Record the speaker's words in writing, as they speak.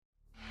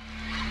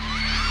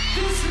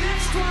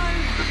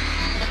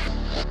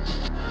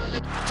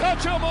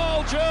Touch 'em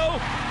all, Joe.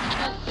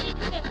 Sidney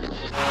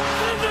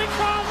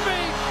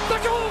Crosby, the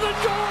golden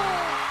goal.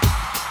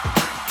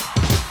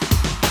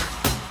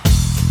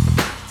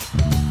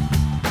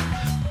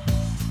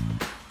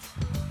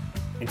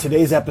 In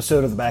today's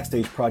episode of the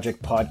Backstage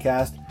Project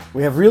podcast,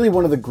 we have really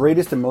one of the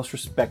greatest and most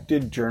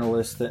respected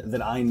journalists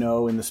that I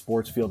know in the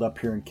sports field up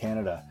here in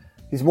Canada.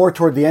 He's more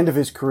toward the end of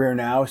his career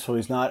now, so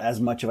he's not as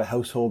much of a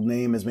household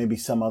name as maybe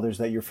some others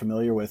that you're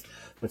familiar with.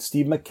 But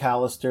Steve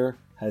McAllister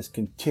has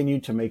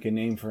continued to make a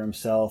name for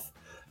himself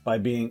by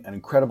being an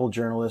incredible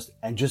journalist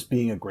and just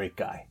being a great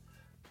guy.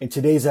 In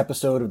today's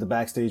episode of the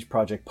Backstage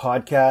Project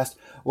podcast,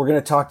 we're going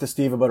to talk to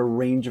Steve about a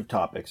range of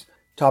topics.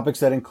 Topics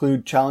that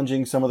include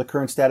challenging some of the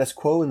current status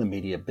quo in the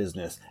media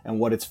business and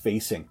what it's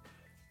facing.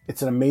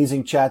 It's an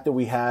amazing chat that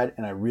we had,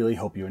 and I really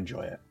hope you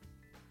enjoy it.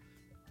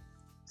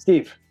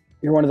 Steve,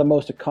 you're one of the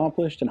most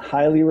accomplished and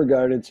highly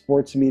regarded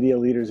sports media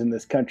leaders in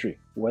this country,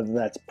 whether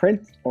that's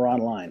print or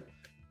online.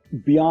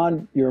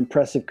 Beyond your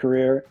impressive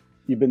career,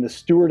 you've been the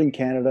steward in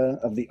Canada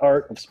of the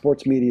art of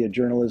sports media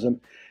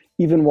journalism,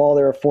 even while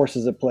there are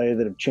forces at play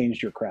that have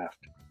changed your craft.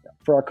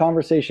 For our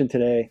conversation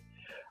today,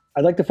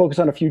 I'd like to focus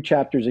on a few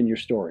chapters in your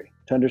story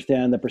to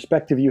understand the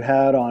perspective you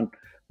had on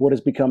what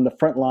has become the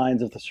front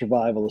lines of the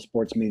survival of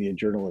sports media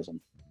journalism.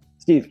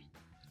 Steve,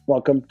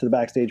 welcome to the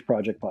Backstage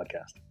Project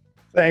podcast.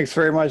 Thanks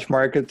very much,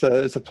 Mark. It's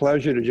a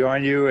pleasure to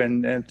join you,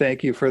 and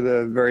thank you for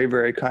the very,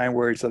 very kind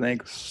words. I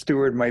think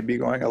Stewart might be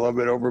going a little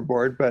bit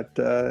overboard, but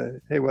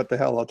hey, what the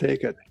hell, I'll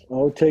take it.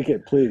 Oh, take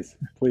it, please,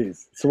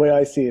 please. It's the way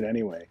I see it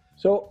anyway.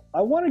 So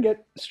I want to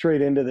get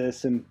straight into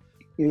this, and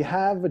you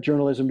have a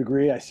journalism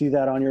degree. I see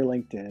that on your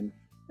LinkedIn.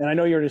 And I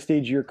know you're at a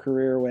stage of your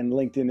career when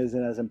LinkedIn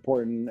isn't as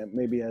important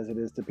maybe as it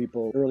is to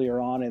people earlier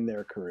on in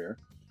their career.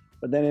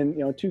 But then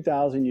in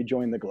 2000, you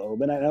joined the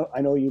Globe, and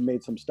I know you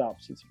made some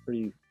stops at some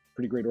pretty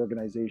great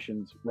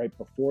organizations right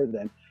before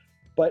then.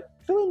 But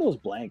fill in those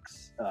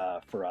blanks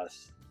for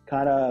us.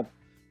 Kind of,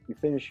 you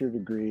finished your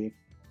degree,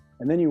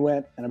 and then you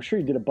went, and I'm sure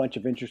you did a bunch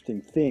of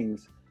interesting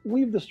things.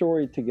 Weave the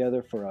story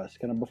together for us,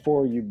 kind of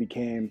before you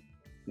became,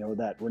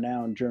 that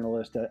renowned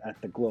journalist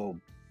at the Globe.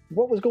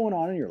 What was going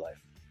on in your life?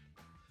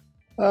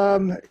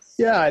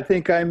 Yeah, I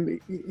think I'm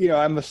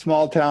a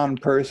small town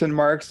person,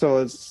 Mark. So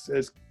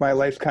it's my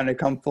life's kind of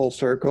come full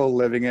circle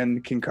living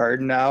in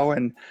Kincardine now.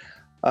 And,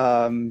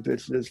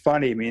 it's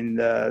funny. I mean,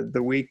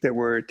 the week that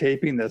we're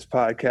taping this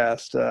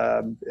podcast,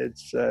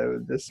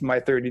 this is my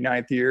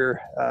 39th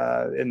year,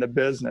 in the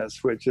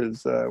business, which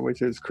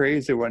is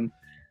crazy when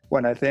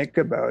I think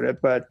about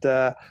it. But,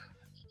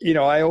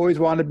 I always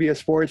wanted to be a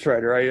sports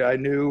writer. I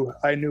knew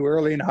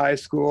early in high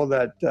school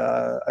that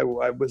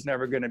I was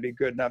never going to be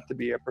good enough to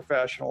be a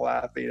professional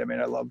athlete. I mean,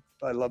 I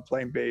love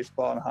playing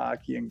baseball and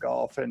hockey and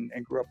golf, and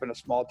grew up in a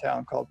small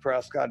town called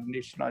Prescott in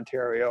Eastern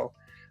Ontario.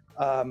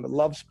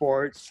 Love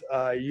sports.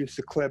 Used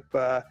to clip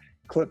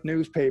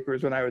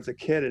newspapers when I was a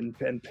kid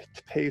and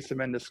paste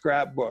them into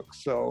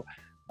scrapbooks. So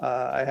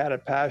I had a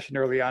passion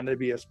early on to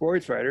be a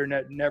sports writer, and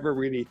never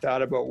really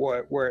thought about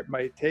where it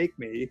might take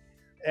me.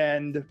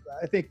 And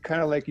I think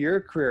kind of like your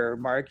career,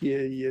 Mark,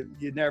 you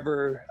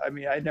never,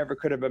 I never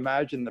could have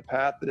imagined the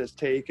path that it's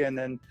taken.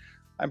 And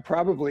I'm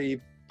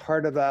probably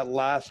part of that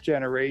last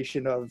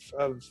generation of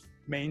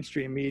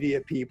mainstream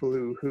media people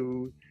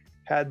who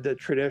had the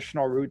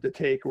traditional route to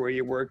take, where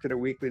you worked at a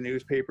weekly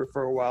newspaper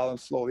for a while and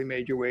slowly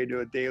made your way to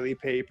a daily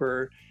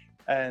paper.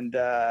 And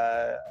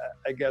I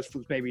guess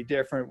what's maybe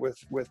different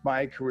with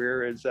my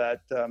career is that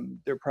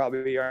there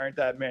probably aren't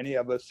that many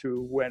of us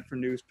who went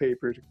from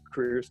newspaper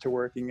careers to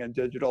working in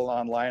digital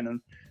online. And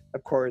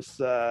of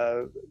course,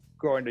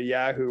 going to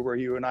Yahoo, where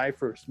you and I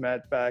first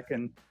met back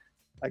in,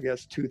 I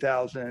guess,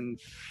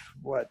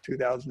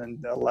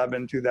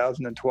 2011,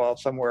 2012,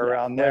 somewhere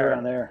around there. Right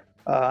around there.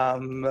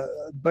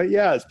 But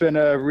yeah, it's been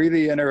a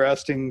really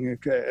interesting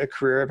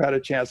career. I've had a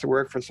chance to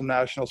work for some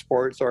national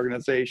sports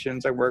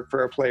organizations. I worked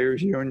for a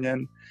players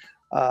union.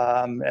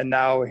 And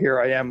now here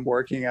I am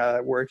working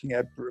at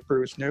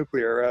Bruce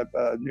Nuclear,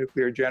 a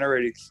nuclear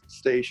generating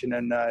station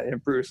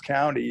in Bruce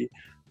County.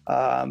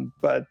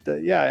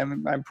 Yeah,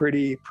 I'm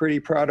pretty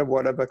proud of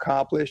what I've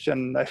accomplished.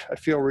 And I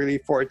feel really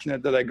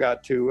fortunate that I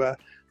got to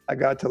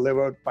live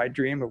out my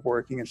dream of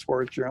working in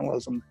sports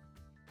journalism.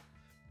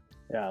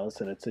 Yeah,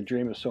 listen, it's a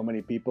dream of so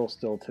many people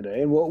still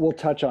today, and we'll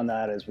touch on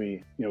that as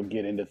we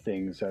get into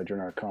things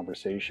during our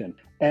conversation.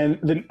 And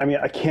then,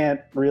 I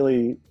can't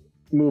really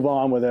move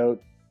on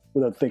without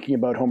thinking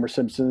about Homer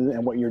Simpson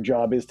and what your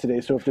job is today.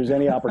 So if there's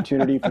any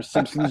opportunity for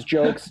Simpsons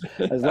jokes,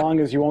 as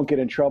long as you won't get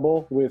in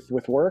trouble with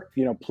work,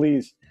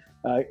 please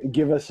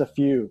give us a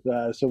few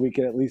so we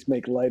can at least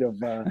make light of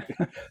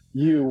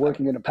you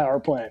working in a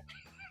power plant.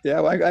 Yeah,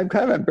 well, I'm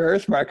kind of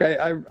embarrassed, Mark.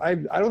 I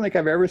don't think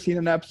I've ever seen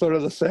an episode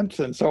of The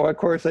Simpsons. So of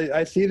course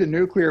I see the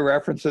nuclear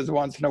references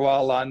once in a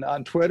while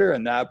on Twitter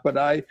and that, but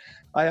I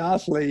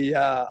honestly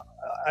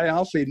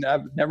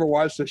never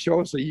watched the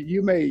show. So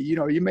you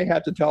may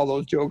have to tell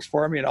those jokes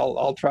for me, and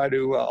I'll try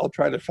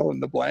to fill in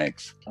the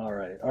blanks. All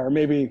right, or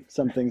maybe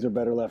some things are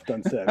better left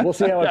unsaid. We'll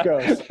see how it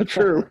goes.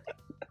 True.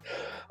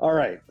 All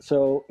right.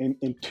 So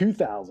in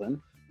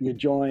 2000, you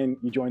join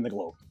the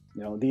Globe.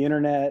 The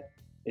internet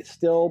is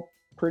still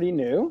pretty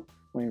new.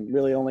 I mean,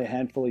 really only a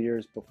handful of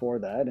years before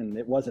that, and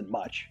it wasn't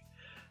much.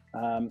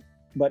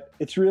 But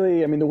it's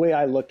really, I mean, the way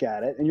I look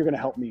at it, and you're going to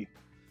help me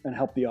and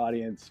help the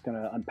audience kind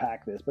of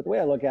unpack this, but the way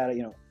I look at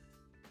it,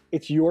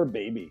 it's your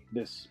baby,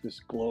 this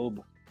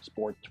Globe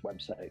Sports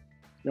website.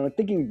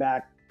 Thinking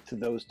back to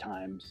those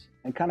times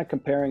and kind of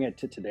comparing it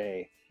to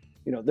today,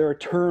 there are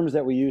terms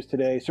that we use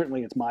today.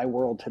 Certainly it's my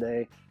world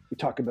today. We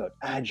talk about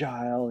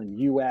agile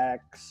and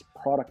UX,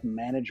 product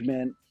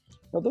management.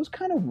 Those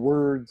kind of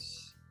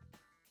words,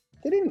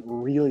 they didn't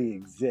really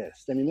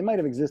exist. I mean, they might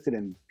have existed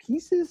in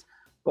pieces,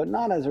 but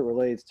not as it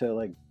relates to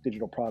like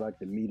digital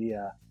product and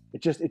media.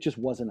 It just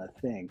wasn't a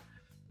thing.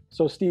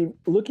 So Steve,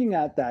 looking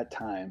at that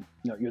time,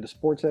 you're the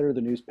sports editor of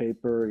the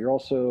newspaper. You're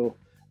also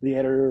the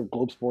editor of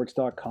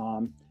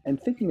globesports.com, and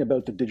thinking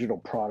about the digital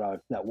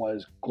product that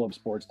was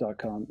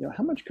globesports.com,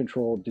 how much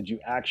control did you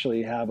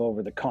actually have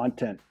over the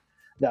content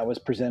that was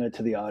presented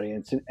to the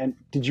audience? And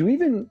did you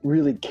even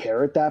really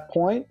care at that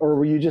point, or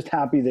were you just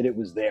happy that it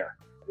was there?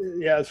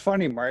 Yeah, it's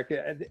funny, Mark.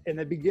 In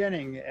the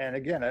beginning, and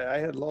again, I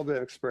had a little bit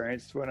of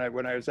experience when I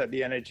was at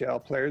the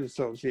NHL Players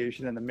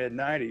Association in the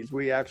mid-90s.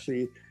 We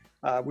actually,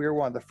 we were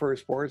one of the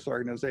first sports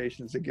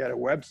organizations to get a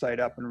website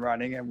up and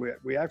running, and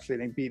we actually, I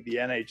think, beat the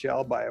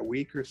NHL by a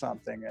week or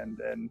something.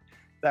 And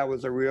that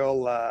was a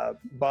real,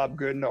 Bob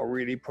Goodenow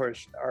really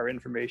pushed our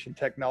information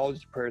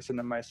technology person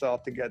and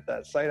myself to get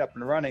that site up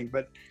and running.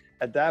 But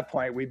at that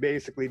point, we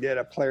basically did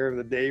a player of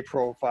the day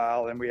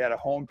profile, and we had a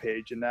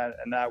homepage, and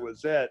that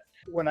was it.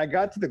 When I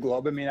got to the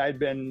Globe, I mean, I'd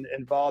been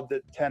involved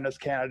at Tennis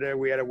Canada.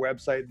 We had a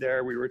website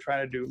there. We were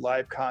trying to do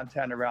live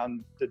content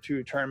around the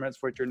two tournaments,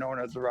 which are known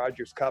as the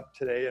Rogers Cup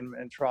today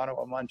in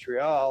Toronto and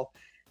Montreal.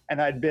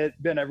 And I'd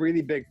been a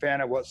really big fan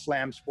of what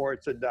Slam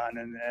Sports had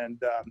done.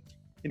 And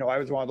I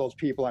was one of those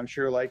people, I'm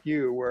sure like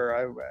you,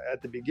 where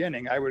at the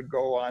beginning, I would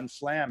go on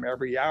Slam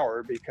every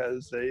hour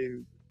because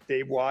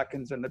Dave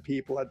Watkins and the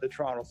people at the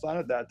Toronto Sun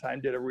at that time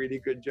did a really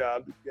good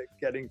job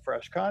getting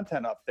fresh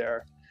content up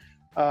there.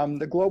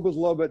 The Globe was a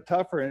little bit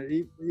tougher,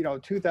 and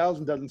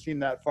 2000 doesn't seem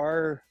that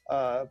far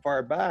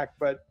back,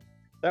 but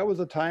that was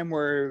a time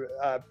where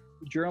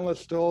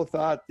journalists still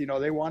thought,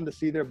 they wanted to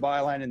see their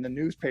byline in the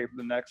newspaper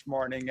the next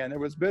morning, and it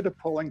was a bit of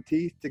pulling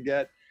teeth to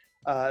get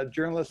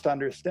journalists to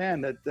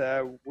understand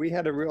that we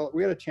had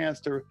a chance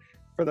to,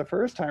 for the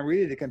first time,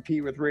 really to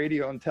compete with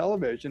radio and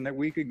television, that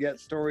we could get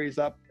stories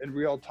up in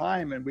real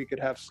time and we could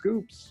have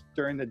scoops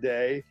during the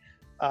day.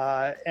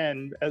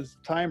 And as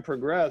time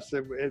progressed,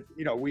 if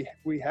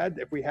we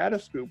had a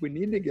scoop, we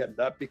needed to get it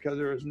up because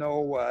there was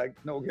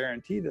no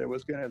guarantee that it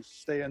was going to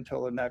stay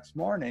until the next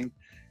morning.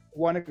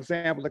 One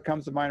example that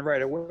comes to mind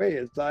right away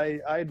is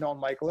I'd known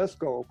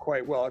McAllister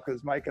quite well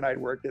because Mike and I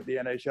worked at the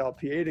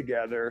NHLPA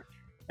together,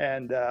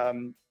 and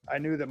I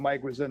knew that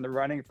Mike was in the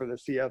running for the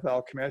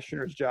CFL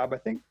commissioner's job. I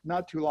think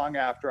not too long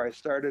after I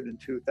started in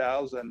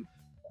 2000.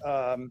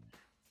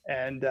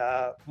 And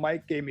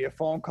Mike gave me a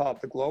phone call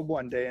at the Globe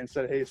one day and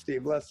said, "Hey,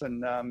 Steve,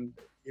 listen, I'm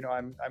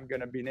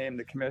going to be named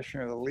the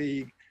commissioner of the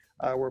league.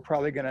 We're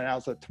probably going to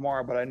announce it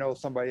tomorrow, but I know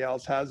somebody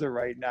else has it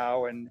right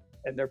now, and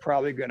they're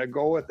probably going to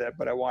go with it.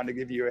 But I wanted to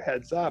give you a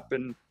heads up."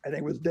 And I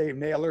think it was Dave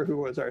Naylor, who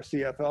was our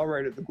CFL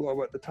writer at the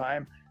Globe at the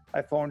time.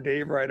 I phoned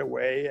Dave right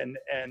away, and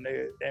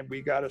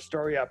we got a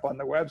story up on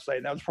the website.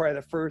 And that was probably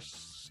the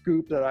first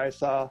scoop that I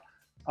saw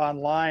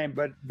online.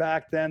 But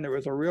back then there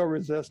was a real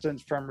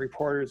resistance from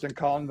reporters and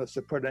columnists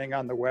to putting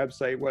on the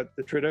website. What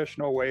the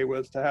traditional way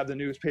was to have the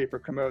newspaper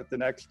come out the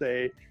next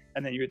day,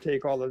 and then you would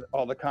take all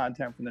the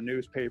content from the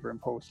newspaper and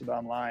post it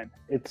online.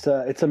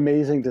 It's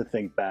amazing to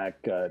think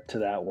back to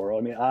that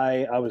world. I mean,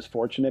 I was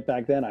fortunate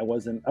back then. I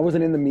wasn't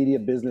in the media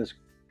business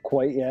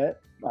quite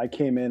yet. I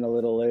came in a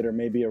little later,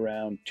 maybe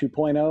around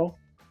 2.0.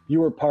 You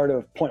were part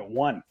of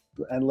 0.1,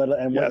 and what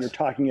Yes. you're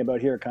talking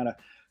about here, kind of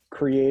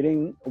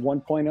creating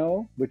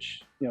 1.0,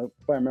 which, if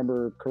I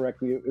remember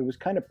correctly, it was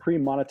kind of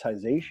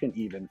pre-monetization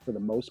even for the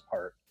most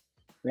part.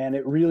 And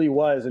it really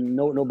was, and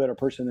no better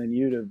person than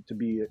you to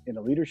be in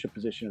a leadership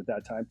position at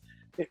that time.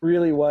 It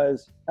really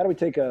was, how do we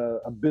take a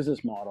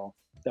business model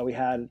that we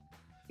had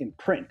in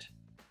print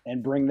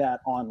and bring that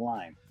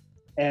online?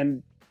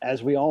 And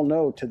as we all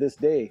know, to this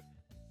day,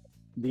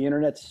 the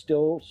internet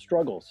still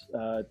struggles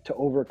to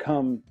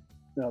overcome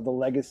the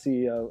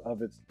legacy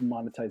of its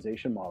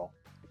monetization model.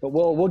 But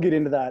we'll get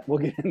into that. We'll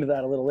get into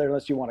that a little later,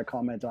 unless you want to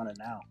comment on it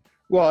now.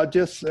 Well,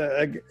 just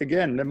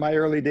again, in my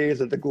early days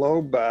at the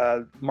Globe,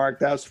 Mark,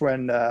 that's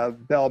when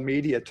Bell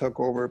Media took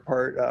over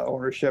part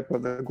ownership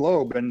of the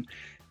Globe,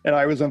 and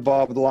I was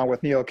involved along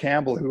with Neil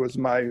Campbell, who was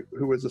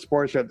the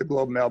sports editor at the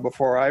Globe Mail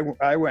before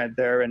I went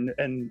there,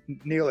 and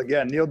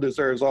Neil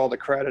deserves all the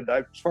credit.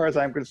 As far as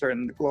I'm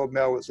concerned, the Globe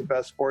Mail was the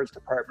best sports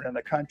department in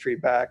the country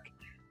back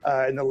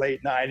in the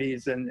late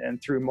 90s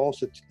and through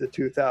most of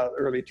the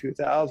early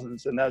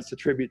 2000s, and that's a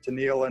tribute to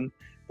Neil and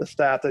the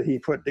staff that he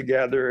put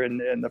together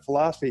and the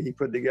philosophy he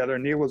put together.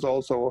 Neil was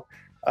also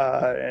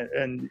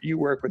and you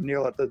work with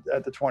Neil at the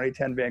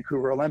 2010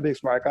 Vancouver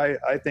Olympics, Mark.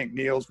 I think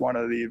Neil's one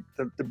of the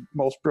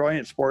most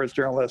brilliant sports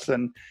journalists,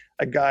 and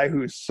a guy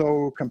who's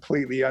so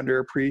completely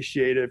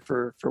underappreciated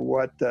for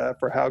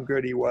how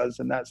good he was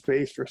in that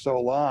space for so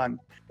long.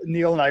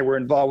 Neil and I were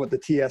involved with the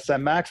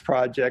TSN Max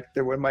project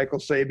when Michael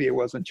Sabia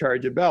was in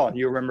charge of Bell, and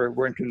you remember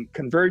when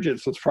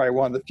convergence was probably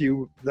one of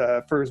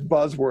the first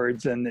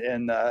buzzwords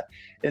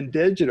in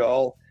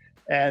digital,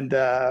 and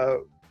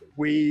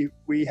we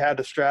had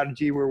a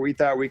strategy where we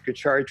thought we could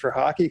charge for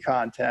hockey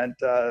content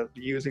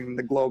using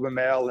the Globe and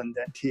Mail and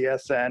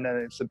TSN,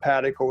 and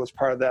Simpatico was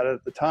part of that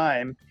at the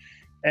time.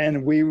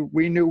 And we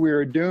knew we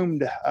were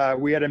doomed.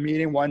 We had a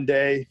meeting one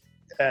day,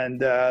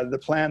 and the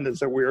plan is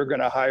that we were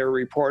going to hire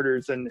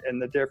reporters in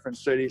the different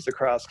cities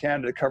across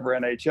Canada to cover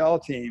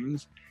NHL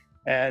teams.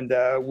 And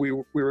we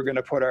were going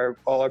to put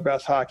all our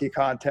best hockey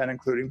content,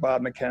 including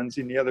Bob McKenzie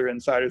and the other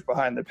insiders,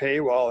 behind the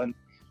paywall. And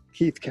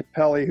Keith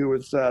Capelli, who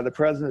was the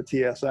president of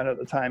TSN at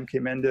the time,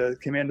 came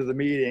into the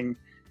meeting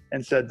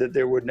and said that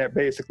they would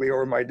basically,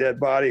 over my dead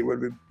body,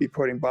 would be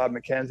putting Bob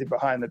McKenzie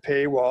behind the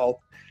paywall.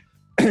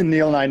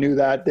 Neil and I knew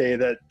that day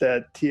that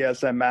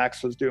TSN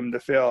Max was doomed to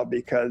fail,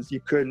 because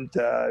you couldn't,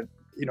 if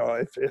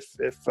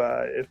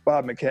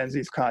Bob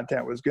McKenzie's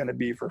content was going to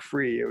be for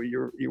free,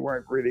 you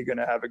weren't really going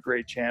to have a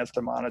great chance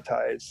to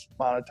monetize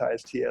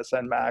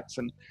TSN Max.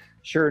 And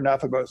sure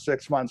enough, about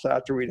 6 months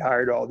after we'd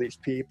hired all these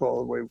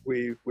people,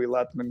 we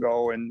let them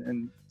go,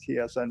 and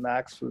TSN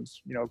Max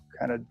was,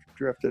 kind of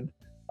drifted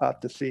off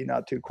to sea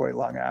not too quite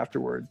long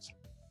afterwards.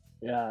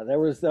 Yeah, that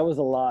was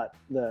a lot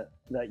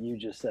that you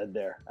just said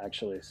there,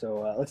 actually.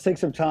 So let's take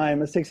some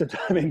time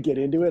and get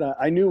into it.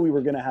 I knew we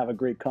were going to have a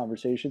great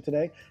conversation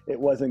today. It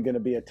wasn't going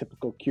to be a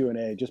typical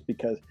Q&A, just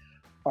because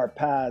our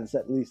paths,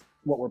 at least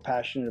what we're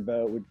passionate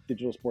about with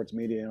digital sports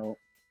media,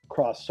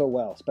 crossed so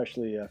well,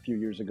 especially a few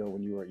years ago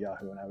when you were at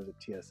Yahoo and I was at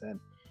TSN.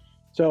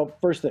 So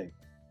first thing,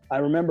 I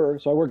remember,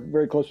 I worked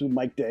very closely with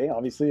Mike Day,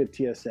 obviously at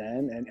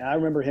TSN, and I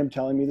remember him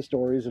telling me the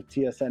stories of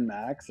TSN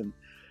Max, and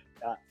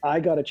I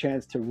got a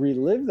chance to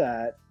relive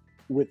that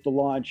with the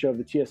launch of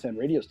the TSN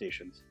radio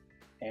stations,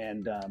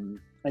 and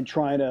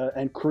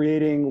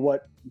creating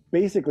what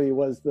basically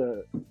was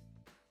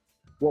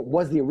what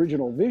was the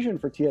original vision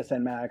for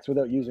TSN Max,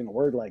 without using a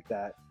word like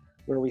that,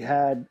 where we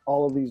had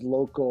all of these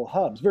local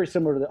hubs, very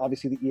similar to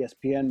obviously the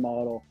ESPN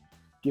model,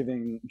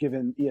 given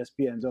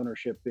ESPN's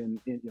ownership in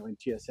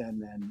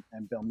TSN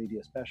and Bell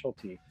Media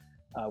Specialty.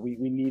 We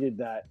needed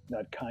that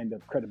kind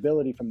of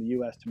credibility from the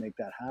U.S. to make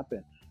that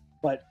happen.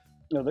 But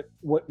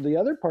the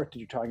other part that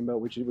you're talking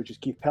about, which is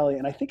Keith Pelly,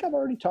 and I think I've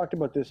already talked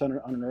about this on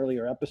an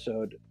earlier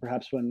episode,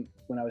 perhaps when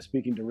I was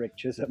speaking to Rick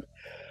Chisholm.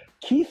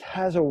 Keith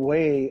has a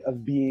way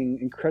of being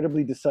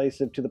incredibly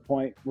decisive to the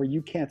point where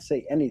you can't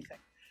say anything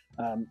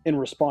in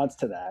response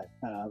to that.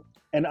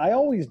 And I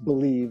always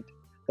believed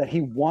that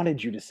he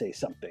wanted you to say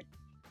something,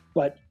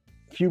 but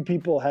few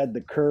people had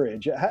the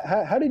courage.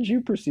 How did you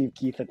perceive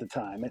Keith at the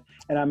time?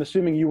 And I'm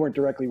assuming you weren't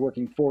directly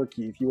working for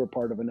Keith; you were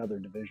part of another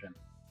division.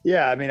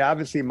 Yeah, I mean,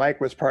 obviously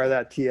Mike was part of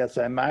that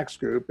TSN Max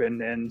group,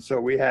 and so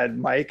we had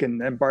Mike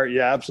and Bart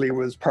Yabsley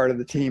was part of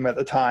the team at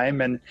the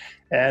time, and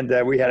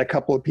we had a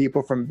couple of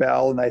people from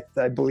Bell, and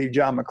I believe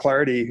John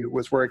McClarty, who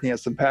was working at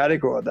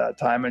Simpatico at that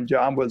time, and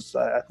John was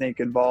I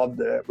think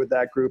involved with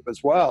that group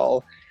as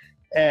well,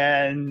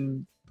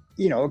 and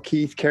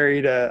Keith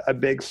carried a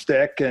big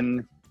stick,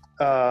 and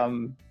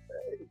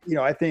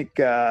I think.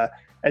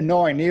 And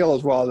knowing Neil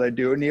as well as I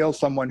do, Neil's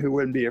someone who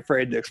wouldn't be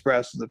afraid to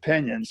express his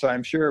opinion. So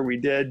I'm sure we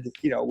did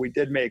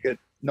make it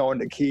known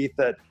to Keith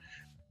that,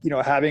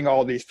 having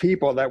all these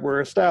people that were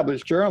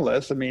established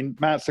journalists. I mean,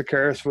 Matt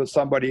Sakaris was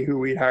somebody who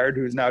we hired,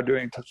 who's now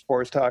doing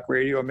sports talk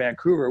radio in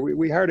Vancouver.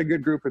 We hired a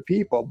good group of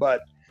people,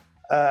 but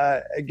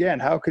again,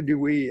 how could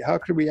we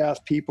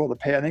ask people to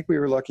pay? I think we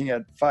were looking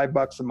at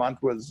 $5 a month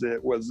was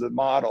the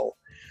model.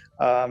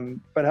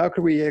 But how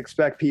could we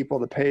expect people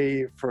to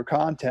pay for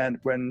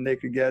content when they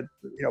could get,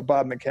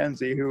 Bob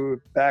McKenzie,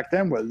 who back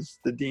then was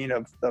the dean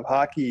of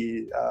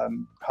hockey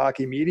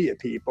media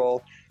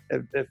people?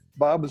 If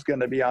Bob was going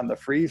to be on the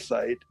free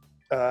site,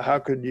 how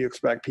could you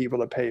expect people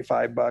to pay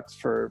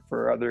 $5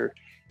 for other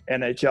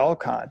NHL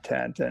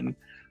content? And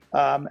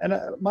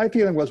my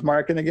feeling was,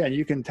 Mark, and again,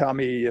 you can tell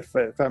me if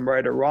I'm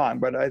right or wrong,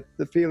 but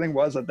the feeling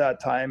was at that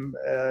time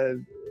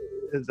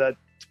is that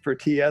for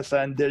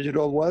TSN,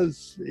 digital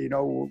was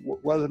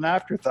an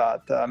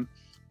afterthought.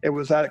 It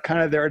was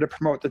kind of there to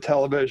promote the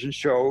television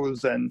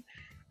shows, and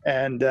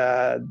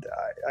I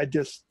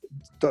just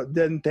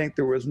didn't think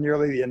there was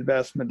nearly the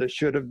investment that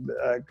should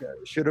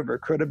have or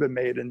could have been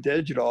made in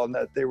digital, and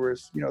that they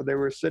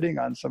were sitting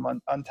on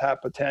some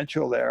untapped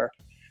potential there,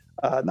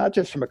 not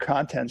just from a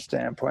content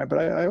standpoint, but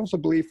I also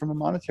believe from a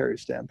monetary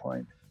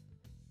standpoint.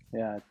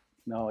 Yeah,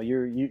 no,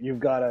 you've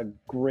got a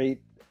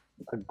great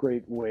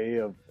way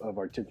of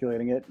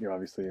articulating it. You're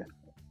obviously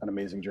an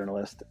amazing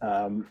journalist.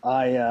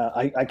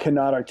 I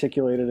cannot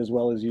articulate it as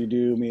well as you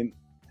do. I mean,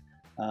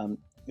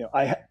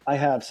 I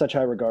have such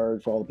high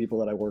regard for all the people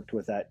that I worked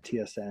with at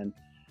TSN.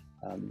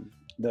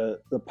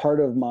 the part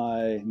of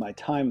my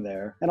time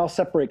there, and I'll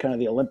separate kind of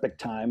the Olympic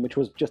time, which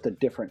was just a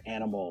different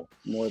animal,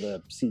 more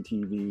the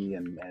CTV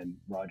and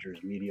Rogers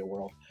Media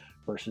world,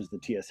 versus the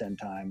TSN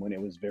time when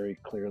it was very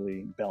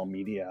clearly Bell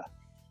Media.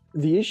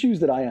 The issues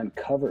that I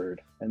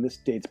uncovered, and this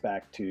dates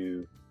back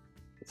to,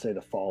 let's say,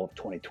 the fall of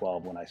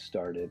 2012 when I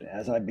started,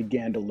 as I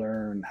began to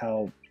learn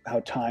how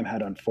time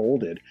had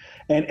unfolded,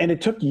 and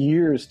it took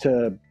years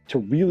to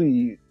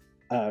really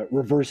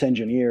reverse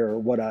engineer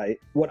what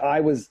I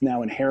was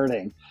now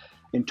inheriting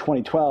in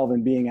 2012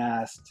 and being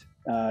asked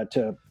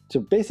to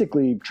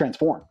basically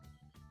transform,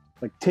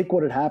 like take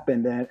what had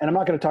happened. And I'm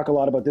not going to talk a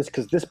lot about this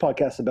because this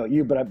podcast is about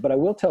you, but I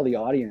will tell the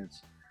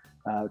audience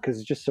because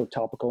it's just so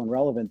topical and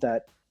relevant,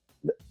 that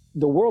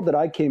the world that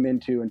I came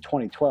into in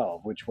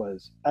 2012, which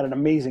was at an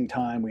amazing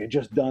time, we had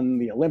just done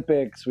the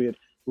Olympics, we had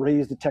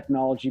raised the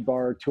technology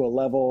bar to a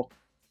level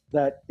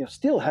that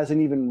still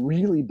hasn't even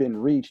really been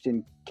reached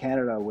in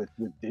Canada with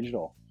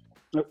digital.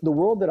 The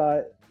world that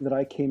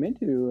I came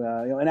into,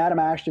 and Adam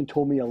Ashton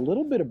told me a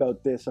little bit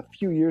about this a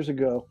few years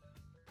ago,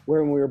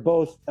 where when we were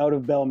both out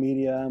of Bell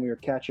Media and we were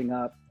catching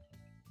up,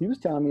 he was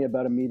telling me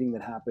about a meeting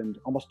that happened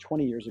almost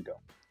 20 years ago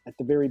at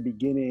the very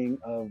beginning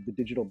of the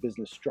digital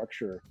business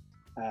structure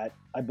at,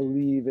 I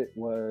believe it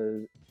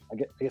was, I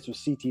guess it was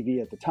CTV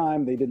at the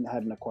time. They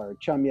hadn't acquired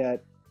Chum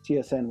yet.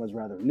 TSN was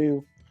rather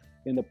new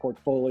in the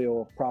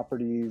portfolio of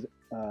properties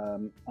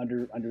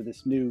under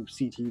this new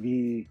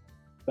CTV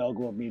Bell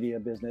Globe Media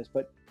business.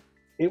 But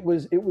it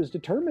was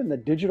determined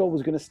that digital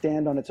was going to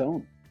stand on its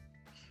own,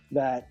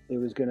 that it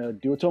was going to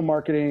do its own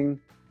marketing,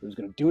 it was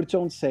going to do its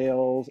own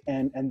sales,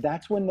 and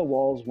that's when the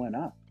walls went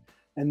up.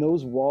 And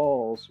those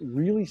walls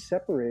really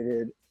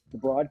separated the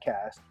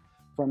broadcast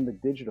from the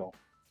digital.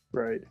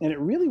 Right. And it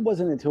really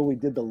wasn't until we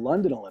did the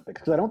London Olympics,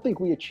 because I don't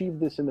think we achieved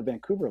this in the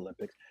Vancouver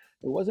Olympics.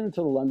 It wasn't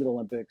until the London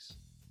Olympics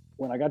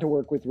when I got to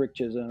work with Rick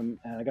Chisholm,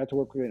 and I got to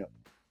work with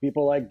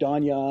people like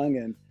Don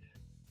Young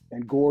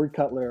and Gord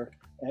Cutler,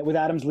 and with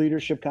Adam's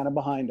leadership kind of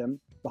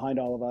behind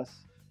all of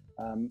us,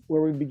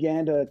 where we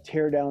began to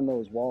tear down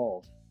those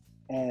walls.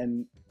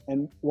 And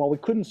while we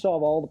couldn't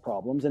solve all the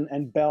problems,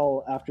 and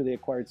Bell, after they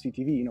acquired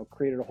CTV,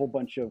 created a whole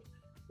bunch of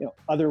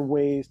other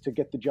ways to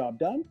get the job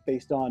done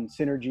based on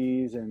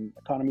synergies and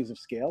economies of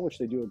scale, which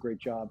they do a great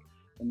job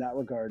in that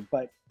regard.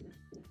 But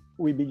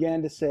we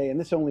began to say, and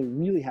this only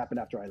really happened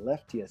after I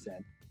left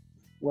TSN,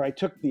 where I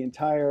took the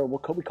entire, we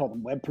call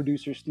them web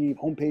producers, Steve,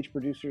 homepage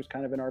producers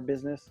kind of in our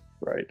business.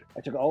 Right.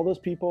 I took all those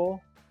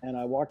people and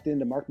I walked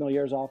into Mark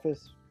Millier's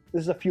office.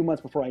 This is a few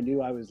months before I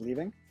knew I was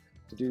leaving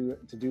to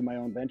do my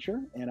own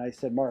venture. And I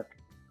said, Mark,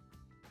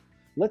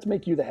 let's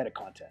make you the head of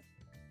content.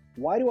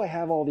 Why do I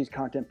have all these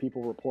content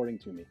people reporting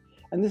to me?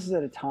 And this is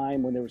at a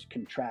time when there was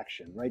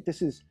contraction, right?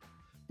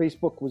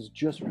 Facebook was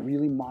just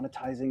really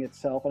monetizing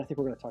itself. And I think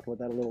we're going to talk about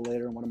that a little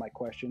later in one of my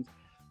questions.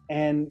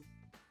 And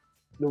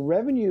the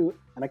revenue,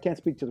 and I can't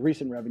speak to the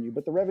recent revenue,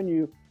 but the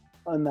revenue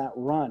on that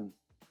run,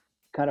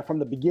 kind of from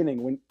the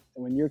beginning,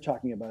 when you're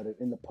talking about it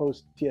in the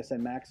post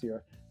TSN Max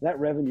era, that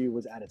revenue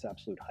was at its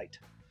absolute height.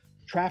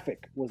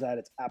 Traffic was at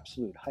its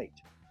absolute height.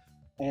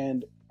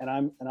 And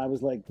I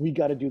was like, we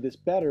got to do this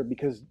better,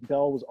 because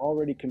Bell was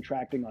already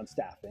contracting on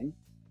staffing,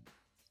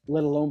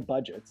 let alone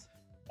budgets,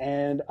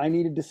 and I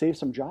needed to save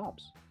some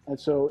jobs. And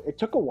so it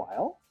took a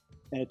while,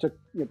 and it took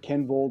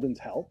Ken Volden's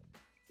help,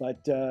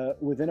 but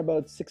within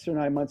about 6 or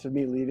 9 months of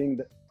me leaving,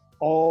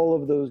 all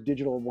of those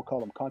digital, we'll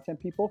call them content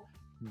people,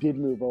 did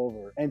move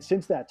over. And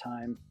since that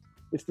time,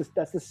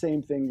 that's the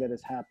same thing that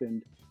has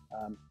happened,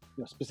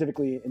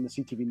 specifically in the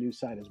CTV news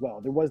side as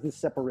well. There was this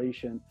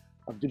separation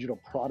of digital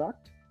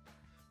product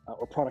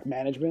or product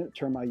management, a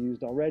term I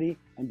used already,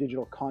 and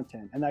digital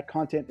content. And that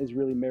content is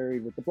really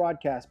married with the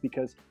broadcast,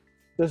 because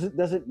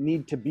doesn't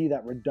need to be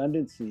that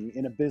redundancy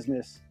in a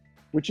business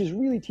which is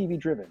really TV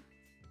driven.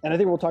 And I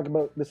think we'll talk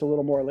about this a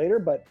little more later,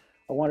 but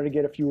I wanted to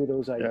get a few of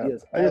those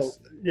ideas out.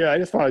 I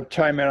just want to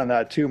chime in on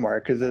that too,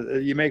 Mark,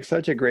 because you make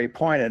such a great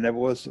point. And it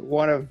was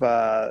one of,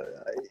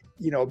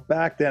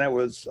 back then I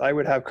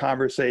would have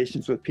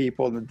conversations with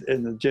people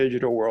in the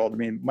digital world,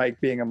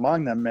 Mike being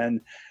among them.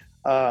 And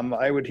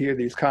I would hear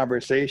these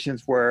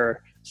conversations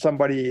where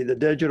somebody, the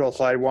digital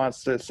side,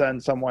 wants to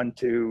send someone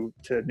to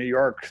New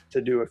York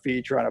to do a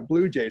feature on a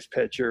Blue Jays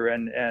pitcher,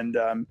 and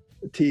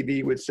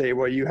TV would say,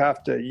 well, you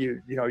have to,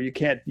 you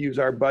can't use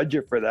our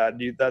budget for that.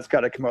 That's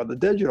got to come out of the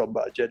digital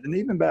budget. And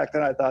even back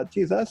then I thought,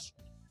 geez, that's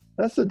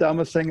the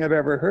dumbest thing I've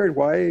ever heard.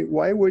 Why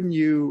wouldn't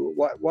you,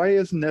 why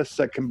isn't this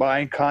a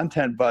combined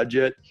content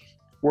budget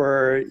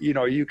where,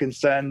 you can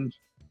send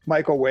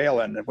Michael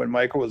Whalen, when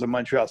Michael was in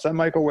Montreal, send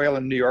Michael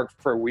Whalen to New York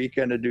for a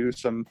weekend to do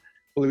some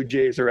Blue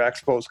Jays or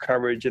Expos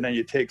coverage, and then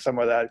you take some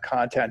of that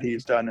content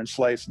he's done and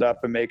slice it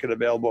up and make it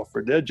available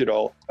for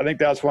digital. I think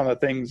that's one of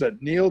the things that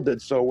Neil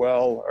did so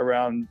well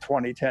around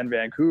 2010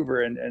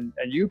 Vancouver and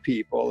you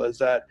people, is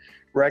that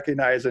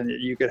recognizing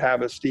that you could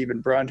have a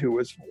Stephen Brunt, who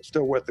was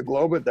still with the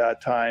Globe at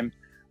that time.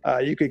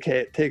 You could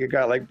take a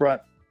guy like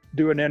Brunt,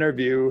 do an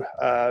interview,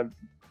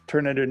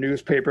 turn it into a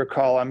newspaper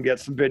column, get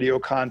some video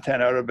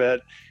content out of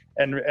it,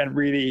 and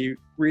really,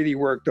 really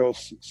work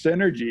those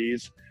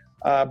synergies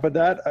But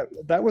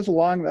that was a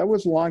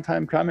long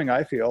time coming,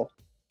 I feel.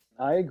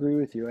 I agree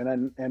with you,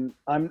 and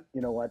I'm,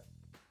 you know what,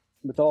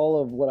 with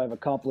all of what I've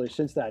accomplished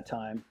since that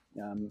time,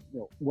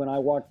 when I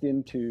walked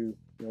into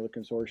the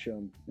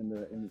consortium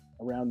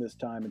around this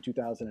time in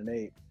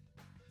 2008,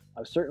 I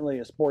was certainly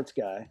a sports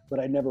guy, but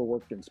I never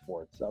worked in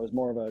sports. I was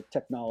more of a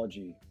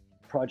technology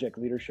project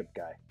leadership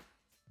guy.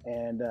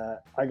 And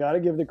I got to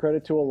give the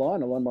credit to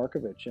Alon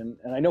Markovich. And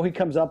I know he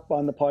comes up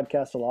on the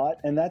podcast a lot,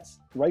 and that's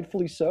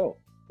rightfully so.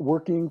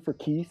 Working for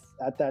Keith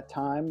at that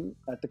time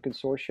at the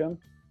consortium,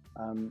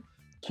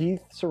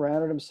 Keith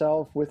surrounded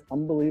himself with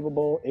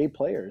unbelievable A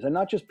players, and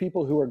not just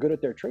people who are good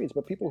at their trades,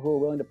 but people who are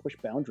willing to push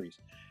boundaries.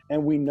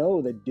 And we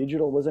know that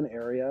digital was an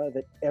area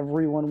that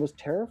everyone was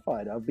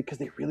terrified of because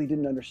they really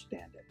didn't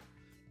understand it.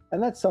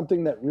 And that's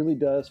something that really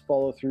does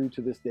follow through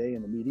to this day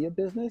in the media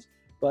business.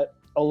 But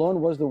Alon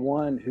was the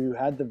one who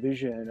had the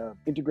vision of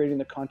integrating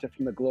the content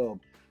from the Globe.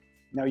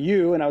 Now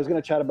you, and I was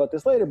going to chat about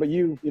this later, but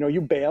you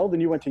bailed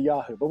and you went to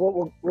Yahoo. But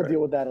we'll Right. deal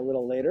with that a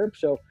little later.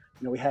 So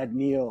we had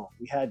Neil,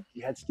 we had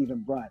Stephen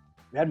Brunt,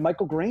 we had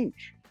Michael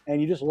Grange, and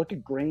you just look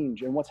at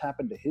Grange and what's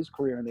happened to his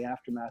career in the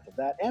aftermath of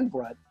that, and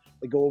Brunt.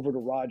 They go over to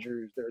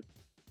Rogers.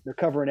 They're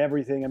covering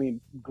everything. I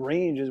mean,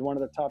 Grange is one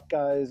of the top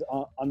guys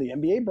on the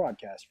NBA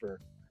broadcast for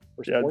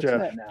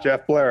Sportsnet now.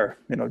 Jeff Blair.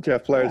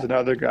 Jeff Blair is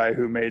another guy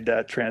who made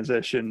that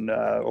transition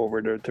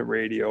over to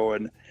radio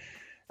and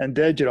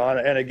digital.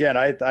 And again,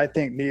 I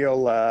think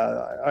Neil,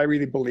 I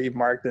really believe,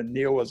 Mark, that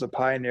Neil was a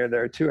pioneer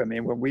there too. I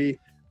mean, when we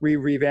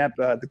revamped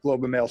the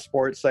Globe and Mail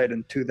sports site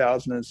in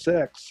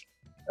 2006,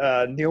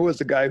 Neil was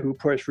the guy who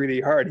pushed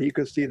really hard. He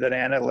could see that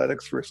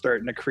analytics were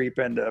starting to creep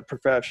into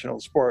professional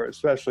sport,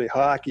 especially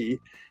hockey.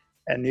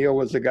 And Neil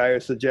was the guy who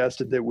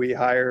suggested that we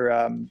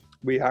hire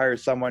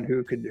someone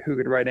who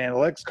could write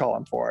analytics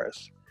column for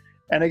us.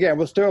 And again, it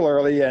was still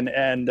early, and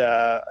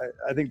I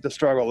think the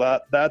struggle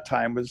that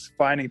time was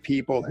finding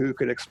people who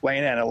could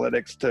explain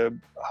analytics to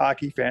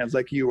hockey fans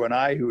like you and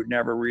I, who had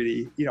never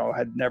really,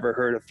 had never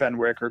heard of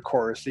Fenwick or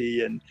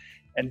Corsi and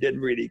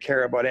didn't really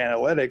care about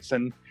analytics.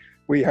 And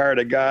we hired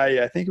a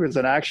guy, I think it was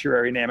an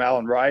actuary named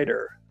Alan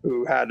Ryder,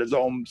 who had his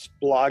own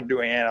blog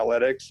doing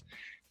analytics.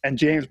 And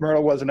James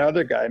Myrtle was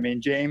another guy. I mean,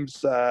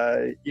 James was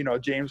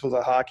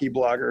a hockey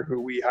blogger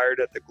who we hired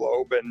at the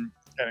Globe and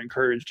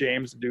encouraged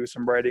James to do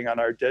some writing on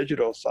our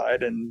digital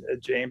side. And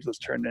James has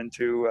turned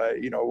into,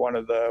 one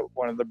of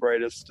the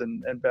brightest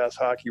and best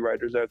hockey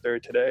writers out there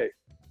today.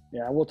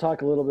 Yeah, we'll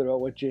talk a little bit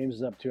about what James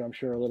is up to, I'm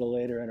sure, a little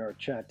later in our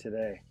chat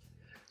today.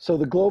 So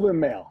the Globe and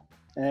Mail,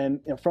 and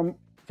from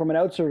an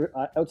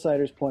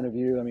outsider's point of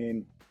view, I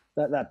mean,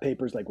 that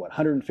paper's like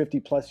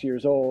 150 plus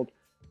years old.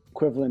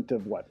 Equivalent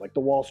of what, like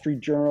the Wall Street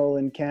Journal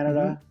in Canada?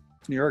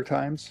 Mm-hmm. New York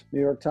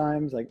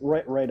Times, like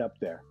right up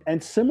there.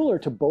 And similar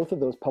to both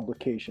of those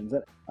publications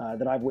that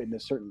I've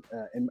witnessed certain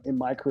in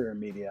my career in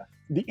media,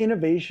 the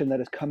innovation that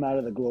has come out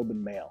of the Globe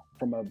and Mail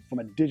from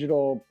a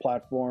digital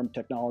platform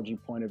technology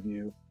point of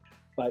view.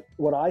 But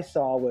what I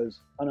saw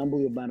was an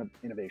unbelievable amount of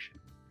innovation.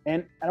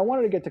 And I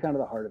wanted to get to kind of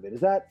the heart of it. Is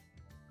that,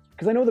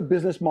 because I know the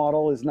business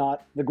model is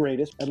not the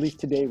greatest, at least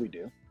today we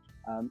do.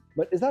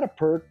 But is that a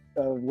perk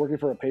of working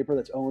for a paper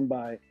that's owned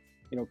by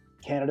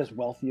Canada's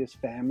wealthiest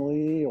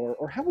family,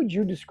 or how would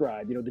you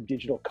describe, the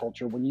digital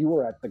culture when you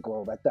were at the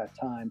Globe at that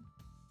time?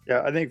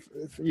 Yeah, I think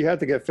you have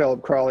to give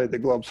Philip Crawley, the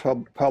Globe's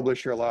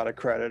publisher, a lot of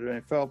credit. I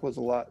mean, Philip was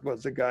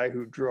the guy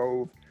who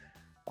drove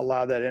a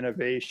lot of that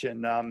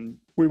innovation.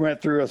 We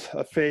went through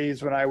a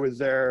phase when I was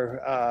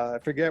there. I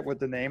forget what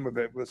the name of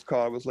it was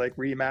called. It was like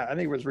I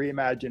think it was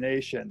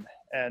reimagination.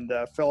 And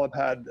Philip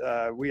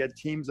we had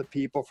teams of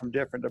people from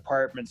different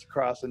departments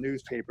across the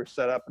newspaper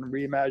set up and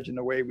reimagine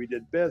the way we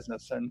did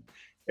business. And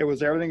it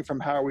was everything from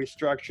how we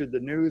structured the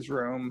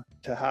newsroom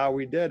to how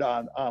we did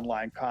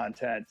online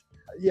content.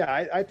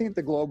 Yeah, I think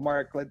the Globe,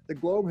 Mark, the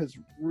Globe has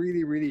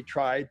really, really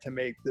tried to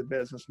make the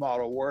business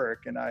model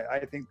work. And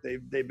I think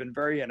they've been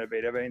very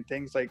innovative. I mean,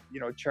 things like,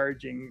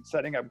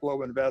 setting up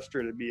Globe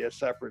Investor to be a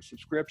separate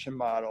subscription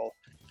model,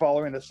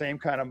 following the same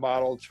kind of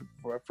model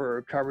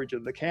for coverage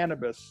of the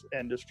cannabis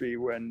industry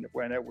when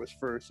it was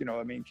first.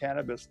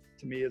 Cannabis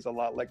to me is a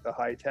lot like the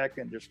high tech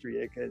industry.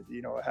 It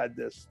had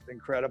this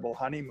incredible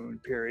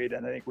honeymoon period,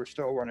 and I think we're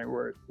still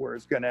wondering where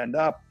it's going to end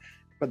up.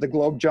 But the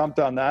Globe jumped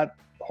on that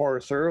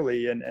horse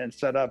early and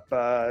set up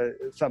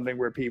something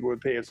where people would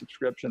pay a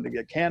subscription to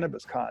get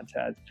cannabis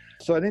content.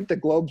 So I think the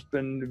Globe's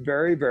been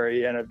very,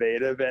 very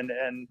innovative.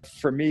 And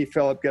for me,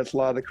 Philip gets a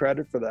lot of the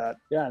credit for that.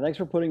 Yeah, thanks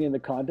for putting in the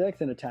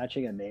context and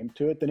attaching a name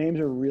to it. The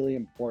names are really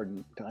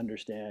important to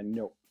understand,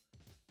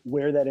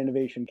 where that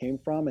innovation came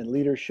from, and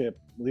leadership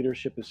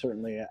is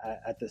certainly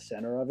at the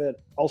center of it.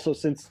 Also,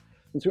 since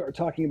we are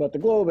talking about the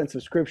Globe and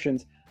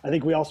subscriptions, I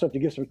think we also have to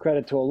give some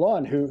credit to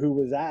Alon, who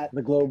was at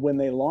the Globe when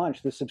they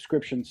launched the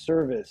subscription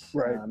service.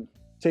 Right.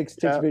 Takes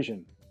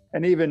vision.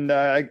 And even,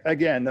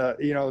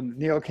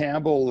 Neil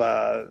Campbell,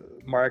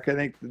 Mark, I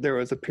think there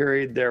was a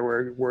period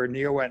there where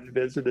Neil went and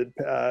visited,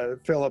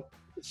 Philip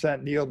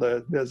sent Neil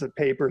to visit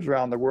papers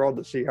around the world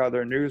to see how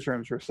their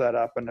newsrooms were set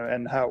up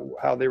and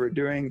how they were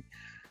doing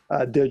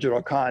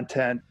digital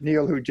content.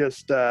 Neil, who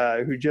just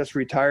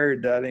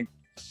retired, I think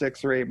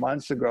 6 or 8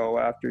 months ago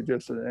after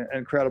just an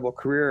incredible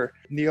career.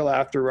 Neil,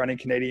 after running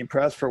Canadian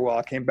Press for a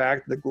while, came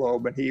back to the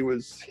Globe, and he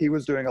was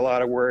doing a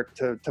lot of work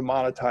to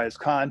monetize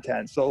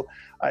content. So,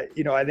 I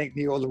think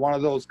Neil is one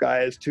of those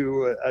guys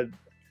too,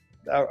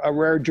 a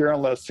rare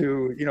journalist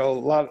who, a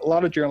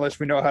lot of journalists,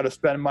 we know how to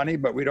spend money,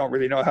 but we don't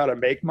really know how to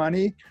make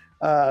money.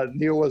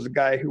 Neil was a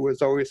guy who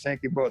was always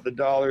thinking about the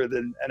dollar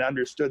and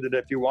understood that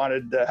if you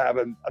wanted to have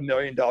a $1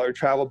 million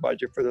travel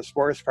budget for the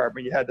sports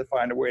department, you had to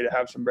find a way to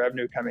have some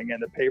revenue coming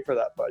in to pay for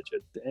that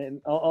budget. And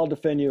I'll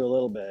defend you a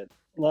little bit.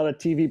 A lot of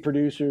TV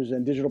producers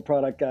and digital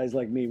product guys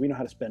like me, we know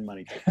how to spend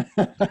money too.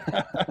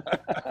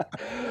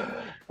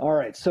 All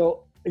right.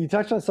 So you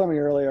touched on something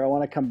earlier. I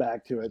want to come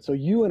back to it. So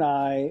you and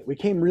I, we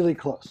came really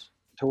close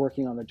to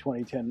working on the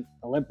 2010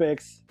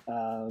 Olympics,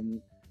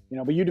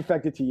 but you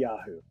defected to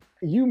Yahoo.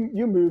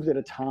 You moved at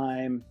a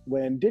time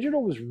when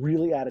digital was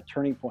really at a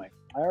turning point.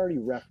 I already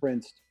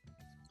referenced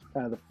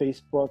the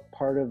Facebook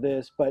part of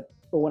this, but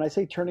when I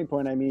say turning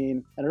point, I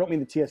mean, and I don't mean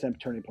the TSM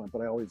turning point,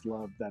 but I always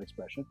loved that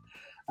expression.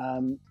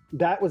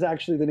 That was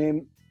actually the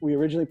name we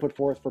originally put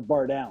forth for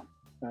Bar Down.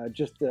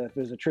 If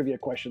there's a trivia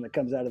question that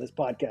comes out of this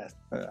podcast.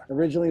 Yeah.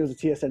 Originally it was a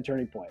TSN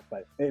turning point,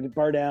 but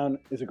Bar Down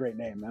is a great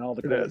name, and all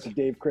the credits to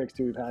Dave Cricks,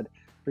 who we've had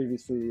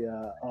previously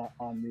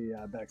on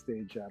the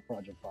Backstage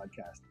Project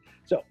podcast.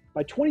 So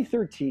by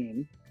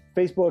 2013,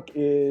 Facebook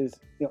is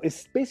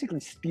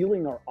basically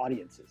stealing our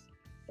audiences.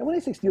 And when I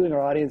say stealing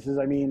our audiences,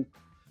 I mean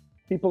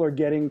people are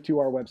getting to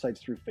our websites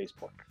through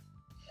Facebook,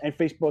 and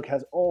Facebook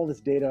has all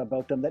this data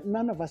about them that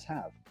none of us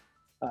have.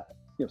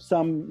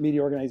 Some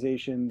media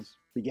organizations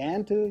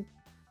began to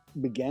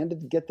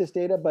get this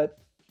data, but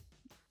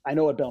I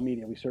know at Bell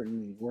Media we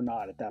certainly were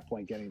not at that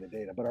point getting the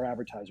data, but our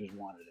advertisers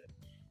wanted it.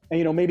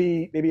 And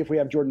maybe if we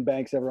have Jordan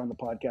Banks ever on the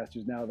podcast,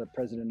 who's now the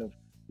president of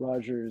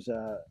Rogers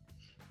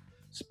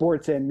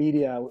Sports and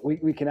Media,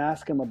 we can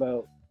ask him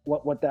about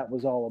what that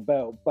was all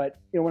about. But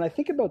when I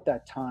think about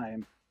that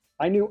time,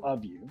 I knew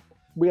of you.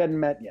 We hadn't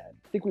met yet.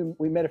 I think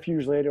we met a few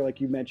years later,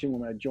 like you mentioned,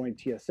 when I joined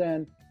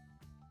TSN,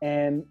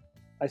 and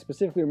I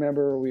specifically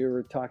remember we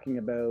were talking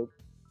about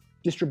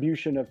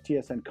distribution of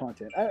TSN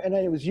content. And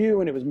it was you,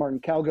 and it was Martin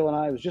Cowgill and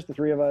I. It was just the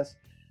three of us.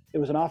 It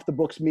was an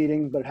off-the-books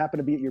meeting, but it happened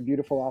to be at your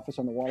beautiful office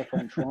on the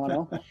waterfront in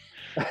Toronto.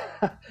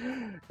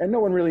 And no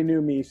one really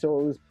knew me,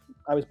 so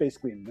I was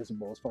basically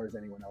invisible as far as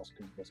anyone else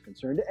was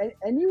concerned.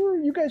 And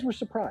you guys were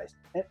surprised.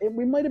 And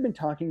we might have been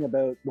talking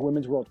about the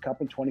Women's World Cup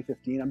in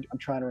 2015. I'm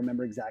trying to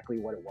remember exactly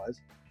what it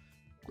was.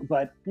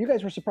 But you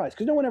guys were surprised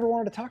because no one ever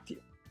wanted to talk to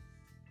you.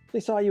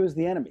 They saw you as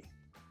the enemy.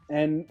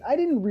 And I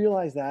didn't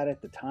realize that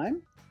at the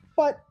time,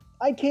 but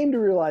I came to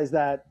realize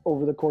that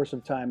over the course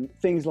of time,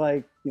 things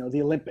like,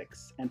 the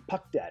Olympics and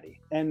Puck Daddy.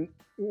 And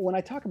when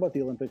I talk about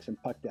the Olympics and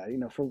Puck Daddy,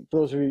 for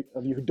those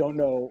of you who don't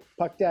know,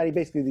 Puck Daddy,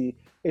 basically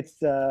it's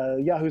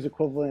Yahoo's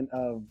equivalent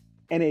of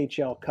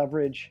NHL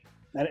coverage.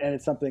 And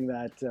it's something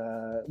that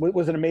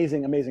was an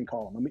amazing, amazing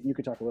column. I mean, you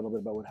could talk a little bit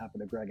about what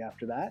happened to Greg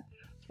after that.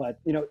 But,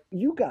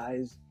 you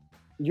guys,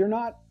 you're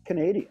not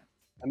Canadian.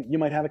 I mean, you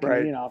might have a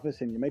Canadian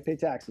office and you might pay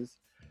taxes,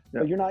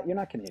 but you're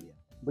not Canadian.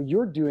 But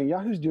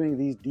Yahoo's doing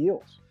these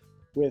deals.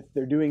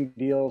 They're doing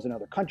deals in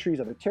other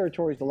countries, other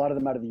territories, a lot of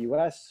them out of the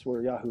US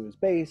where Yahoo is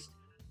based,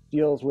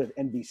 deals with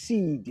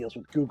NBC, deals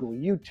with Google,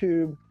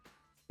 YouTube,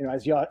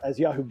 as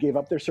Yahoo gave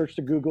up their search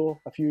to Google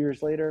a few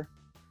years later.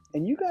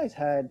 And you guys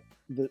had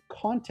the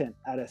content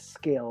at a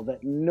scale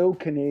that no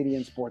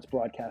Canadian sports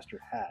broadcaster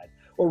had,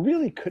 or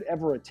really could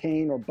ever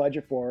attain or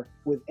budget for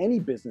with any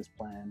business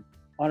plan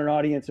on an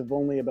audience of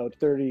only about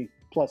 30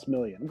 plus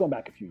million. I'm going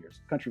back a few years,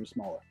 the country was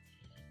smaller.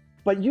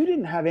 But you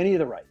didn't have any of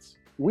the rights.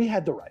 We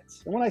had the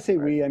rights. And when I say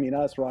we, I mean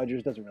us,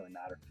 Rogers, doesn't really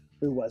matter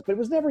who it was, but it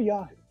was never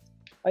Yahoo.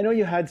 I know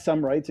you had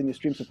some rights and you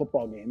streamed some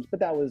football games, but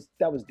that was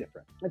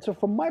different. And so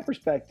from my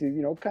perspective,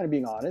 kind of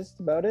being honest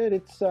about it,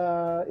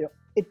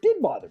 it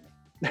did bother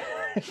me.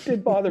 It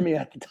did bother me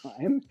at the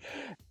time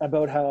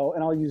about how,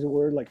 and I'll use a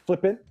word like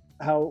flippant,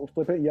 how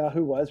flippant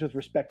Yahoo was with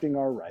respecting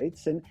our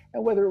rights and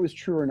whether it was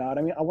true or not.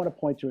 I mean, I want to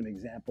point to an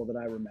example that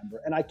I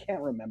remember, and I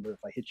can't remember if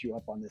I hit you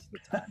up on this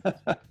at the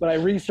time, but I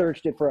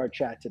researched it for our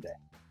chat today.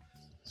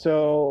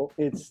 So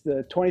it's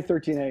the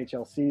 2013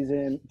 NHL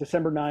season,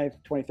 December 9th,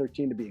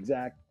 2013 to be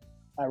exact.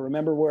 I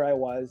remember where I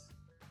was.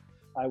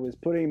 I was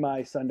putting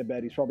my son to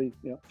bed. He's probably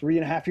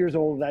 3.5 years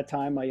old at that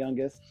time, my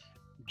youngest.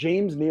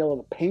 James Neal of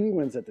the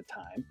Penguins at the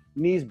time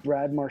knees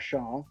Brad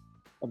Marchand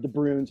of the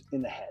Bruins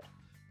in the head.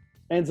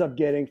 Ends up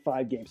getting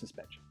 5-game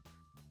suspension.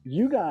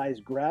 You guys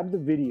grabbed the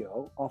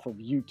video off of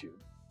YouTube.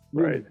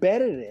 You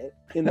embedded it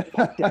in the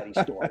Puck Daddy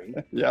story.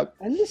 Yep.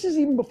 And this is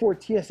even before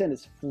TSN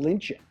is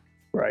flinching.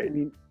 Right. I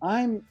mean,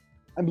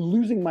 I'm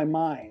losing my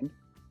mind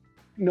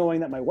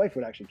knowing that my wife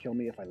would actually kill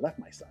me if I left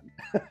my son.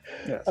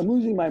 Yes. I'm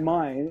losing my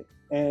mind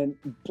and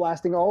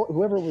blasting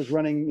whoever was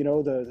running,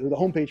 the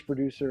homepage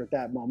producer at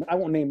that moment. I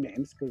won't name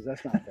names because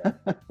that's not fair.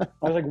 I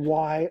was like,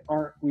 why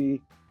aren't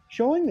we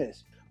showing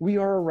this? We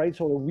are a rights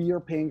holder. We are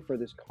paying for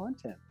this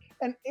content.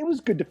 And it was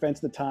good defense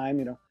at the time,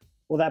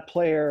 well, that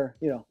player,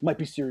 might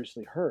be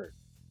seriously hurt.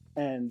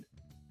 And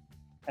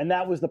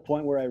that was the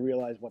point where I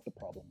realized what the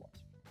problem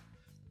was.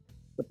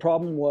 The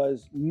problem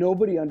was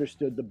nobody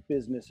understood the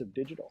business of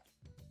digital.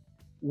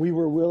 We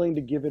were willing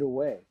to give it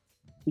away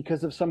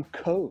because of some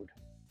code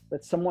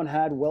that someone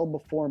had well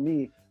before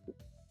me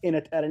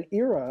at an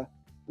era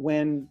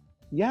when,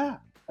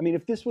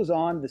 if this was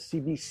on the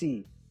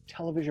CBC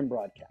television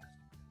broadcast,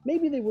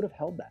 maybe they would have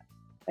held that.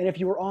 And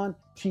if you were on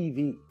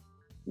TV,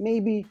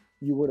 maybe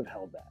you would have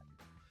held that.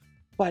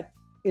 But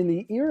in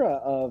the era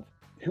of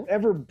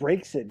whoever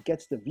breaks it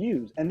gets the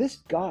views, and this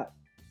got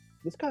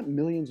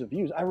millions of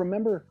views. I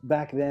remember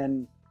back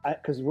then,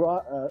 because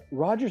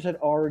Rogers had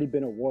already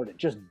been awarded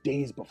just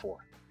days before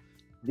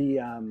for the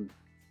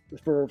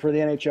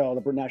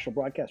NHL, the national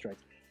broadcast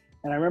rights.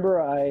 And I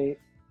remember I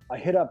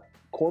hit up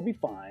Corby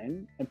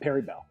Fine and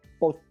Perry Bell,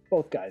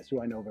 both guys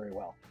who I know very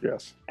well.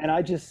 Yes. And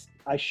I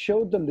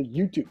showed them the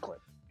YouTube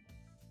clip,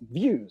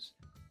 views,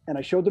 and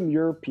I showed them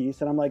your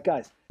piece, and I'm like,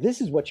 guys,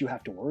 this is what you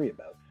have to worry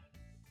about.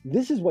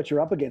 This is what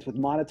you're up against with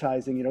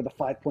monetizing, the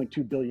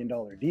 $5.2 billion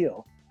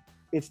deal.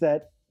 It's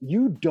that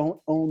you don't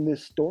own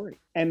this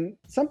story. And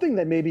something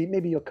that maybe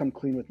you'll come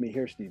clean with me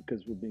here, Steve,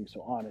 because we're being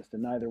so honest,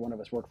 and neither one of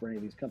us work for any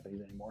of these companies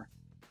anymore.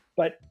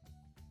 But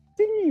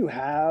didn't you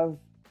have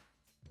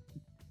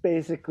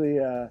basically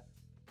a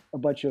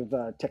bunch of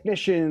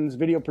technicians,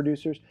 video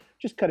producers,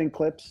 just cutting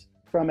clips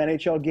from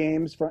NHL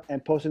games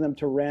and posting them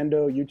to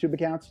rando YouTube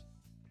accounts?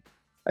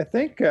 I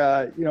think,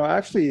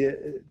 actually,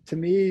 to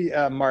me,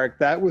 Mark,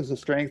 that was the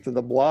strength of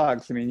the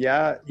blogs. I mean,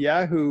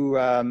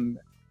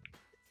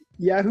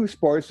 Yahoo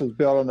Sports was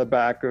built on the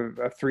back of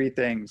three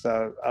things: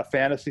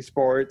 fantasy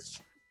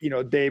sports.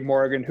 Dave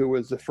Morgan, who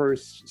was the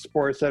first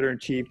sports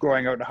editor-in-chief,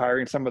 going out and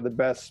hiring some of the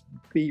best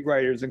beat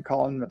writers and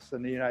columnists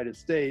in the United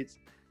States.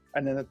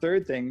 And then the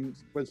third thing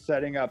was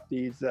setting up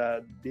these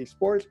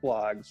sports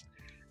blogs.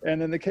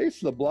 And in the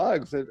case of the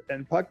blogs,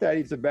 and Puck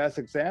Daddy's the best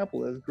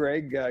example, is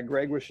Greg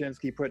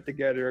Wyshynski put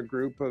together a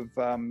group of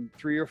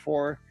 3 or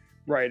 4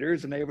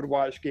 writers, and they would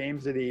watch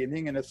games in the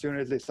evening. And as soon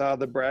as they saw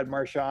the Brad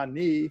Marchand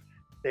knee,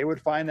 they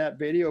would find that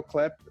video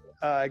clip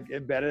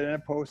embedded in a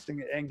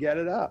posting and get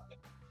it up.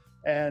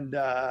 And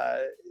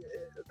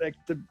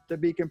to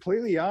be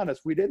completely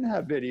honest, we didn't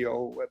have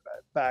video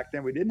back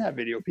then. We didn't have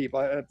video people.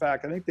 In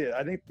fact, I think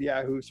the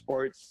Yahoo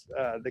Sports,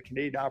 the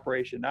Canadian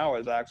operation now,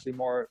 is actually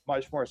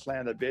much more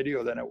slanted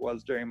video than it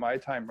was during my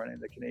time running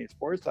the Canadian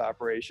sports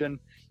operation.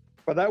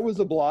 But that was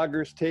the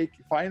bloggers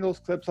find those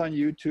clips on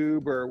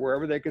YouTube or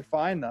wherever they could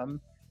find them.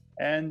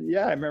 And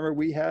I remember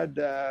we had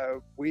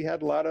a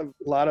lot of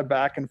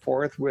back and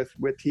forth with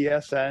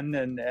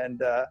TSN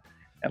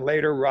and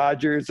later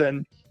Rogers.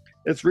 And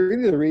it's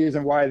really the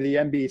reason why the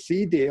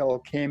NBC deal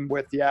came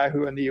with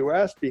Yahoo in the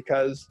US,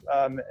 because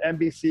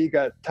NBC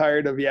got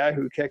tired of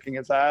Yahoo kicking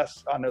its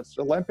ass on its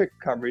Olympic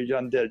coverage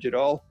on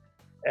digital.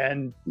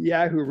 And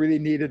Yahoo really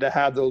needed to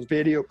have those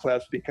video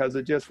clips because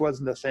it just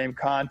wasn't the same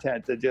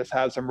content to just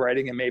have some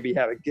writing and maybe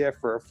have a GIF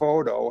or a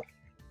photo.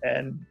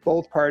 And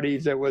both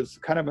parties, it was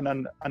kind of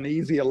an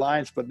uneasy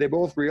alliance, but they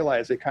both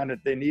realized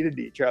they needed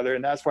each other.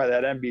 And that's why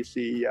that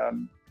NBC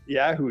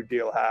Yahoo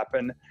deal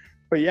happened.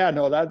 But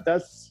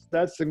that's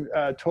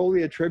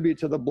totally a tribute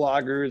to the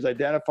bloggers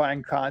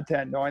identifying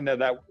content, knowing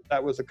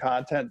that was a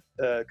kind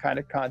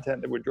of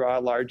content that would draw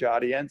a large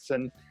audience,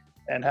 and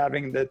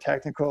having the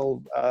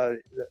technical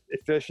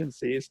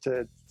efficiencies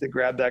to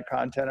grab that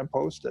content and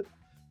post it.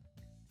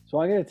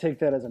 So I'm going to take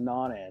that as a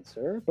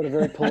non-answer, but a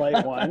very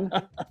polite one.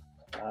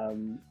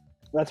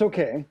 That's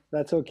okay.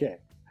 So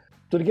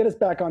to get us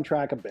back on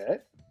track a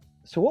bit,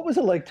 so what was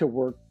it like to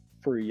work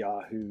for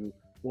Yahoo?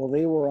 Well,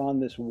 they were on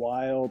this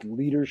wild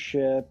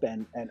leadership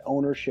and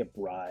ownership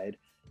ride.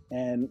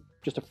 And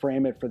just to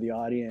frame it for the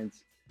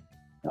audience,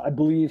 I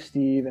believe,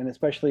 Steve, and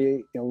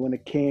especially when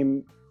it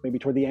came maybe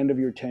toward the end of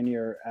your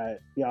tenure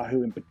at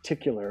Yahoo in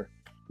particular,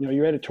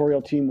 your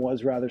editorial team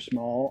was rather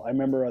small. I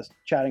remember us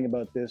chatting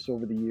about this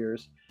over the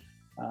years.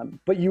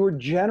 But you were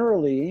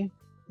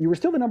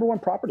still the number one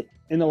property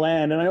in the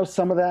land. And I know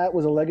some of that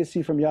was a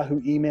legacy from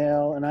Yahoo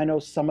email, and I know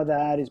some of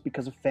that is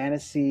because of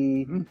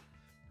fantasy. Mm-hmm.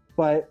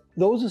 But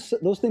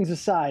those things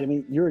aside,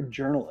 you're a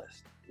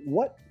journalist.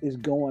 What is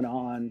going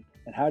on,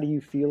 and how do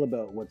you feel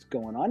about what's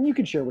going on? You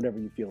can share whatever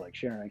you feel like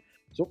sharing.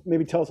 So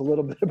maybe tell us a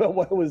little bit about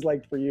what it was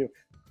like for you.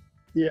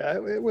 Yeah,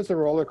 it was a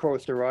roller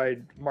coaster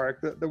ride, Mark.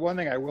 The one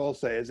thing I will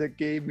say is it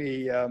gave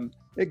me a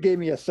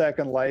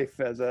second life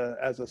as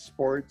a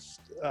sports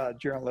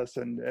journalist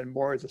and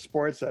more as a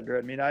sports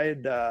editor. I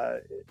had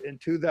in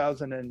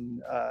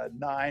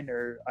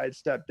 2009, I'd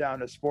stepped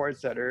down as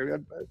sports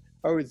editor.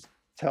 I always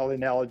tell the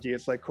analogy,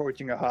 it's like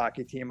coaching a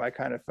hockey team. I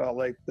kind of felt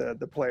like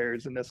the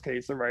players, in this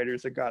case the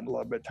writers, had gotten a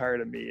little bit tired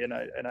of me, and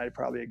I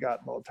probably had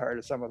gotten a little tired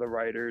of some of the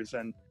writers,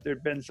 and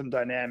there'd been some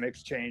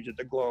dynamics change at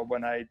the Globe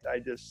when I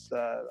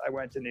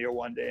went to Neil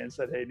one day and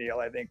said, hey Neil,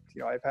 I think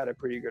I've had a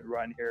pretty good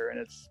run here,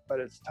 and it's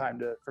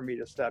time for me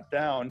to step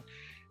down.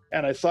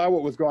 And I saw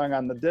what was going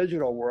on in the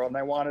digital world, and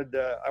I wanted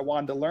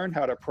to learn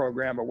how to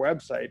program a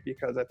website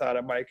because I thought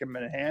it might come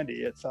in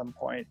handy at some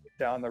point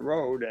down the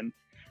road. And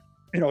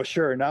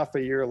sure enough,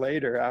 a year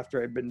later,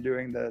 after I'd been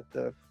doing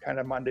the kind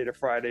of Monday to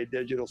Friday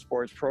digital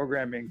sports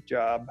programming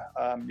job,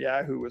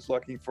 Yahoo was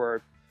looking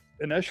for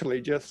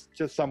initially just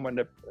someone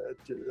to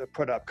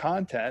put up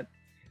content.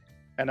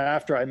 And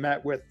after I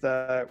met with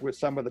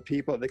some of the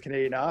people at the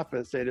Canadian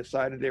office, they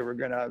decided they were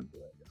going to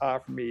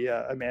offer me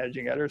a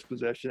managing editor's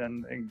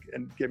position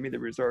and give me the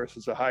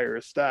resources to hire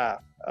a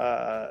staff.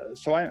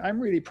 So I'm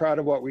really proud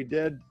of what we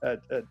did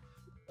at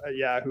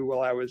Yahoo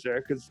while I was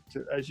there, because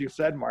as you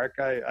said, Mark,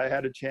 I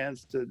had a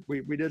chance to,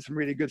 we did some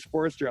really good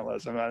sports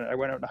journalism. I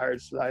went out and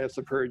hired Saya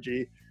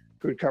Saperji,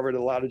 who had covered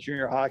a lot of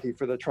junior hockey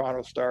for the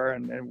Toronto Star,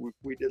 and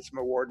we did some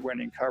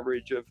award-winning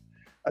coverage of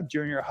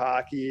junior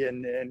hockey,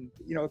 and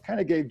kind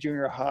of gave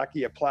junior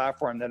hockey a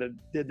platform that it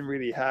didn't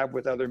really have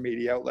with other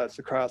media outlets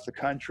across the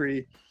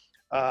country.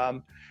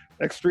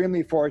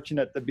 Extremely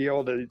fortunate to be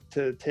able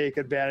to take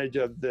advantage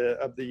of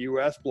the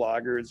U.S.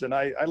 bloggers, and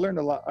I learned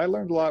a lot. I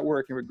learned a lot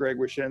working with Greg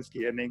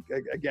Wyshynski.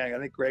 I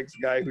think Greg's a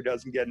guy who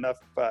doesn't get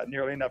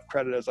nearly enough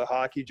credit as a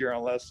hockey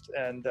journalist,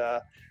 and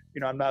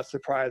I'm not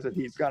surprised that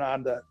he's gone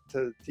on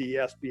to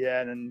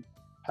ESPN and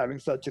having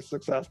such a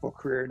successful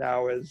career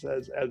now as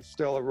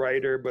still a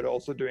writer, but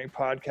also doing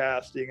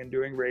podcasting and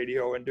doing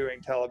radio and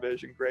doing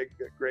television.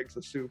 Greg's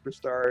a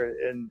superstar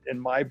in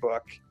my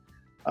book.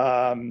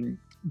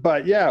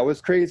 But yeah, it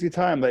was crazy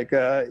time. Like,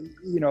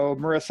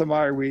 Marissa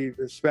Meyer, we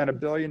spent $1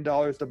 billion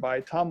to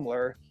buy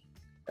Tumblr,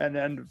 and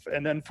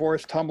then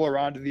forced Tumblr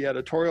onto the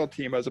editorial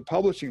team as a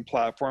publishing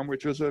platform,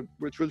 which was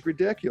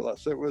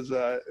ridiculous. It was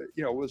it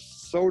was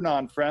so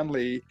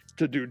non-friendly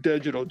to do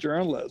digital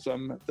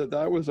journalism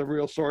that was a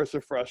real source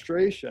of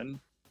frustration.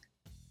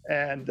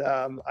 And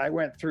I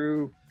went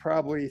through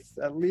probably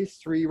at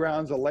least 3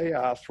 rounds of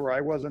layoffs where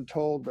I wasn't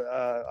told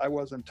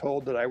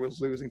that I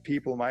was losing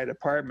people in my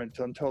department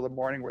until the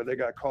morning where they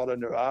got called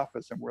into the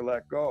office and were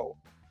let go.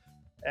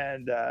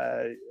 And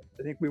I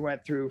think we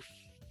went through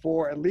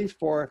at least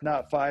 4, if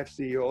not 5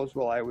 CEOs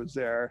while I was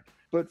there.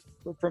 But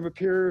from a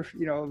pure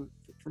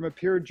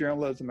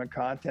journalism and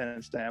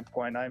content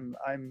standpoint, I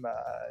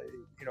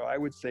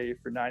would say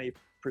for 90%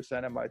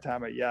 of my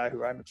time at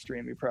Yahoo, I'm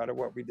extremely proud of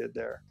what we did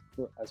there.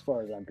 As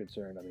far as I'm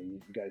concerned, I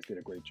mean, you guys did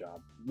a great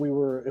job.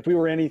 If we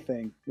were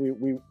anything,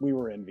 we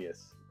were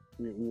envious.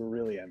 We were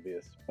really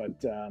envious. But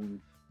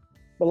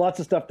lots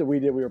of stuff that we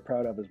did, we were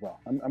proud of as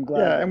well. I'm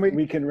glad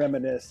we can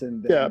reminisce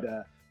and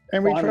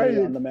we tried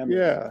on the memories.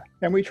 Yeah,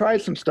 and we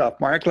tried some stuff,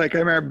 Mark. Like I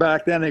remember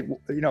back then,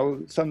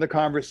 some of the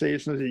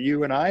conversations that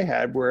you and I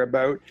had were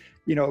about,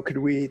 could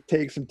we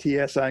take some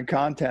TSN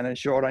content and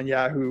show it on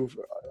Yahoo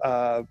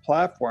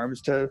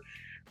platforms to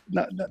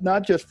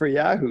not just for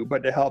Yahoo,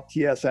 but to help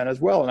TSN as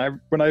well. And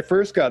when I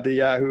first got to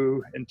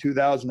Yahoo in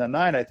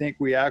 2009, I think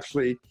we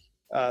actually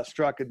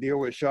struck a deal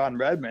with Sean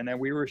Redmond, and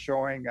we were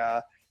showing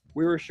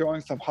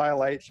some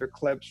highlights or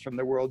clips from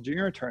the World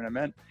Junior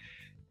Tournament.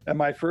 And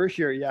my first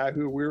year at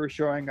Yahoo, we were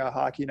showing a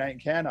Hockey Night in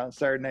Canada on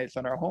Saturday nights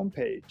on our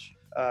homepage,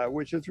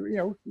 which is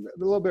a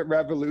little bit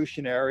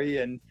revolutionary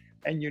and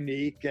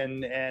unique.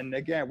 And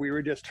again, we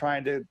were just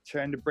trying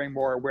to bring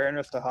more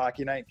awareness to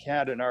Hockey Night in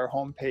Canada, and our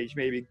homepage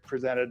maybe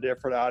present a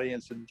different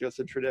audience than just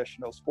a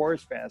traditional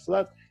sports fan.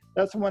 So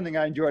that's one thing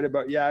I enjoyed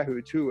about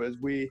Yahoo too, is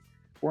we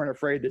weren't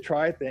afraid to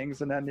try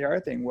things. And then the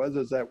other thing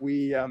was that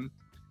we,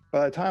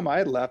 by the time I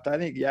had left, I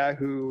think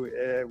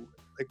Yahoo,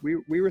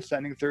 we were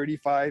sending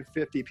 35,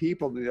 50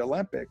 people to the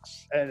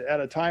Olympics, and at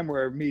a time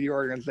where media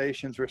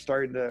organizations were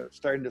starting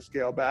to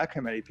scale back how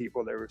many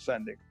people they were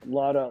sending. A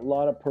lot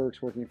of perks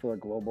working for a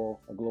global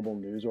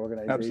news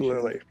organization.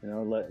 Absolutely.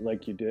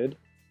 Like you did.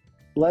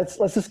 Let's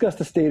discuss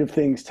the state of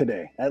things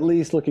today, at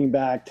least looking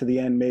back to the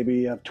end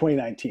maybe of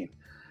 2019.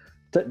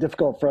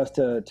 Difficult for us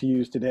to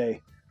use today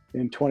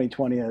in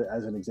 2020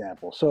 as an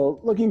example.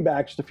 So looking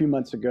back just a few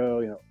months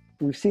ago,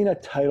 we've seen a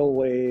tidal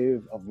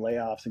wave of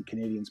layoffs in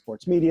Canadian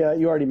sports media.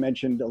 You already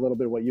mentioned a little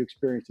bit of what you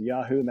experienced at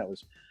Yahoo, and that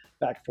was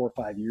back 4 or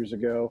 5 years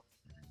ago.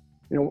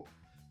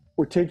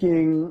 We're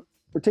taking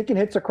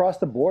hits across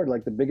the board.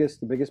 Like the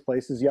biggest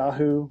places,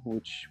 Yahoo,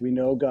 which we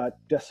know got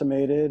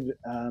decimated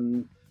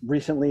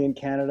recently in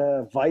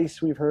Canada.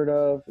 Vice, we've heard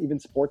of, even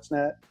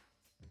Sportsnet.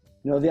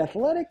 The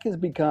Athletic has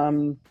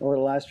become, over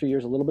the last few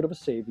years, a little bit of a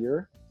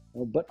savior.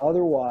 But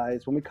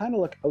otherwise, when we kind of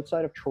look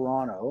outside of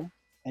Toronto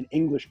and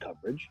English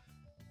coverage,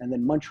 and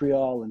then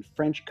Montreal and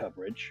French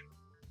coverage,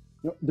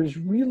 there's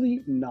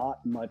really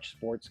not much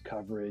sports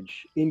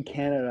coverage in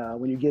Canada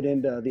when you get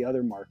into the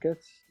other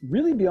markets,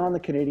 really beyond the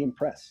Canadian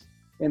press.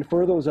 And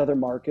for those other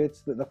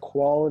markets, the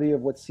quality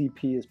of what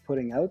CP is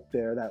putting out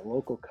there, that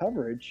local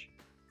coverage,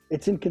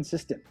 it's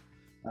inconsistent.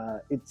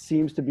 It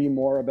seems to be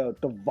more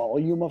about the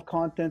volume of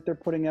content they're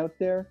putting out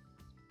there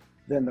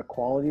than the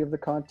quality of the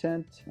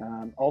content.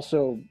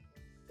 Also,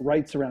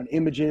 rights around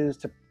images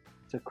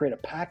to create a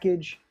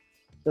package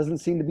doesn't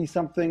seem to be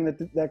something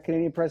that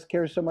Canadian press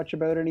cares so much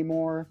about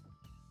anymore.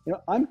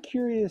 I'm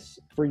curious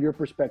for your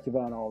perspective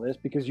on all this,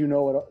 because you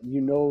know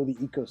the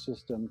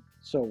ecosystem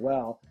so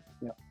well.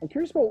 I'm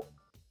curious about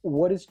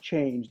what has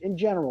changed in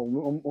general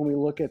when we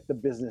look at the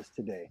business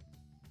today.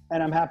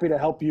 and I'm happy to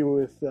help you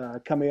with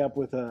coming up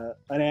with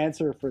an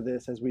answer for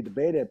this as we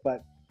debate it.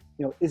 But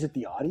is it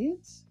the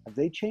audience? Have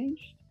they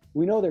changed?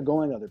 We know they're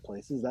going other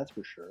places, that's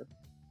for sure.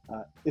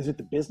 Is it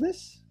the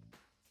business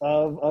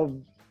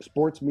of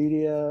sports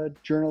media,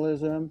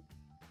 journalism?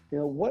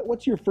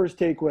 What's your first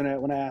take when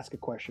I ask a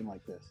question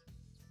like this?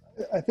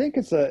 I think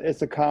it's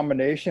a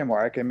combination,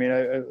 Mark. I mean,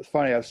 it's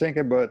funny. I was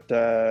thinking about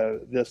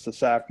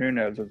this afternoon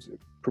as I was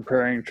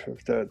preparing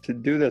to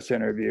do this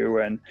interview,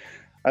 and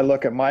I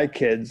look at my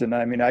kids, and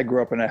I mean, I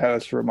grew up in a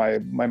house where my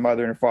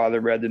mother and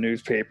father read the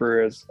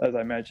newspaper. As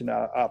I mentioned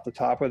off the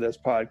top of this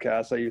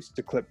podcast, I used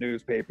to clip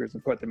newspapers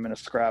and put them in a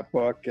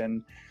scrapbook.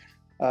 And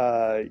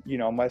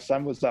my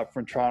son was up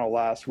from Toronto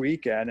last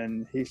weekend,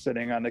 and he's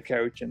sitting on the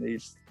couch and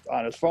he's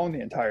on his phone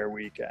the entire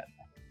weekend.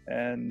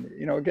 And,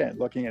 again,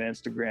 looking at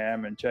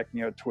Instagram and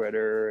checking out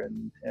Twitter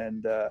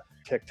and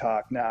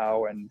TikTok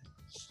now. And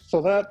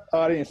so that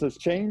audience has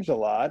changed a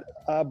lot.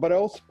 But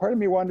also part of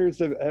me wonders,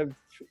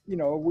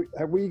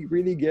 have we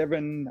really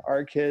given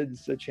our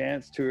kids a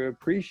chance to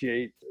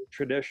appreciate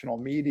traditional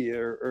media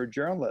or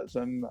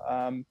journalism?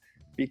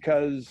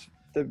 Because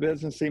the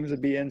business seems to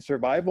be in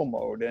survival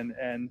mode.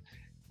 And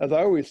as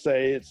I always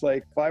say, it's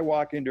like if I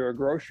walk into a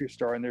grocery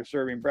store and they're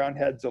serving brown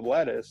heads of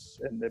lettuce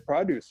in the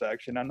produce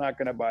section, I'm not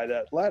going to buy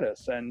that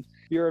lettuce. And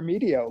you're a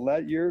media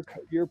outlet, your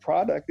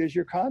product is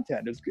your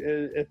content.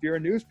 If you're a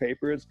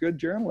newspaper, it's good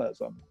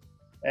journalism.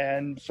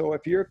 And so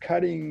if you're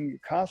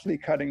constantly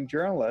cutting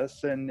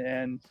journalists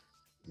and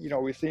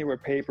we've seen where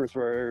papers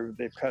where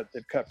they've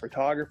cut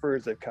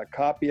photographers, they've cut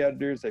copy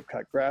editors, they've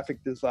cut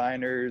graphic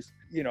designers.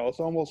 It's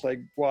almost like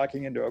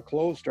walking into a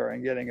clothes store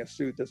and getting a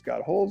suit that's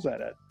got holes in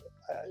it.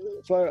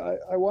 So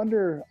I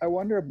wonder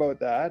about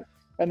that.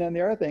 And then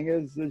the other thing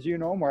is, as you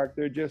know, Mark,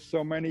 there are just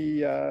so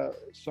many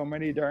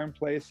darn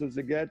places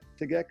to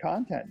get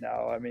content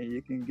now. I mean,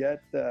 you can get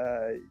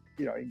you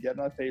can get it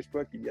on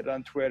Facebook, you can get it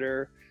on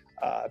Twitter.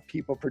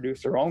 People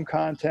produce their own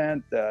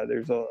content.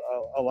 There's a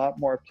lot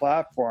more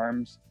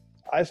platforms.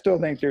 I still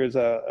think there's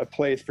a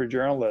place for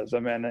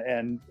journalism,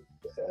 and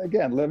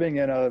again, living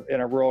in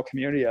a rural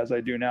community as I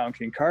do now in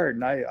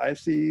Kincardine, I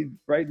see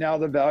right now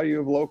the value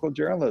of local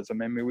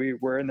journalism. I mean,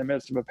 we're in the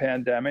midst of a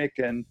pandemic,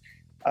 and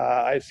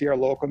I see our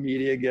local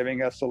media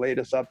giving us the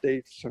latest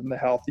updates from the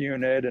health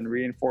unit and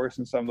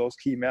reinforcing some of those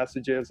key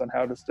messages on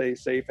how to stay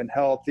safe and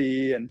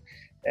healthy, and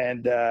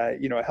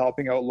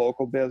helping out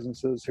local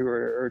businesses who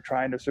are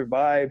trying to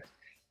survive.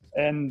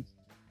 And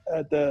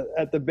at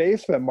the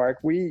base of it, Mark,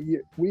 we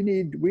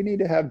need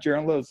to have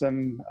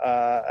journalism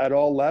at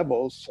all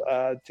levels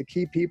to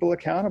keep people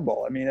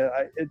accountable. I mean,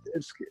 it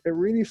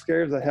really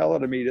scares the hell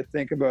out of me to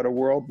think about a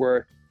world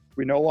where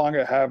we no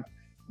longer have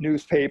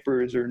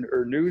newspapers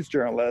or news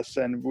journalists,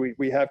 and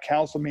we have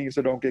council meetings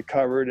that don't get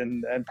covered,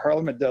 and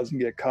Parliament doesn't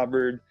get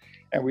covered,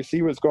 and we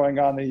see what's going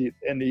on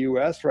in the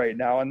U.S. right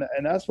now, and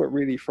that's what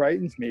really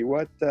frightens me.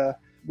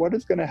 What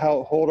is going to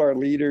hold our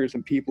leaders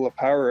and people of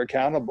power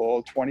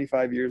accountable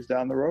 25 years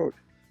down the road?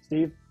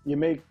 Steve, you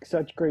make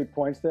such great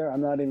points there.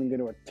 I'm not even going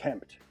to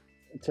attempt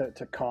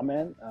to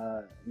comment.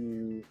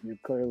 You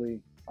clearly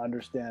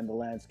understand the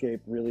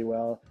landscape really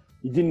well.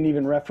 You didn't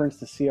even reference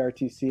the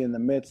CRTC in the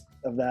midst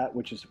of that,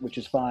 which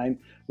is fine.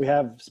 We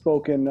have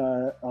spoken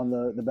on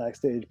the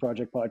Backstage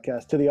Project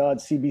podcast to the odd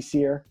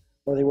CBCer,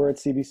 or they were at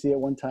CBC at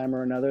one time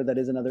or another. That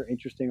is another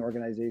interesting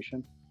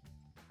organization.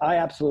 I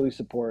absolutely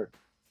support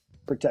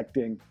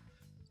protecting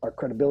our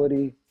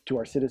credibility to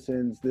our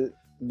citizens.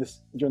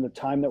 This during the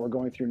time that we're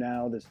going through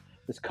now,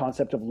 this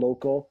concept of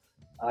local,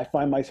 I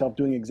find myself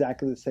doing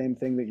exactly the same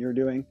thing that you're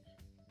doing,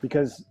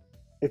 because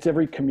it's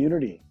every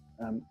community,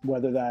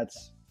 whether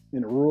that's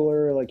in a rural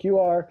area like you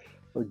are,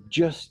 or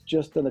just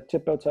on the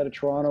tip outside of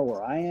Toronto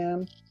where I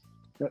am.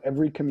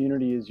 Every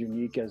community is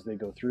unique as they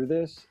go through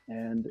this,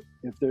 and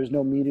if there's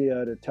no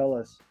media to tell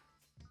us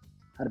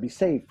how to be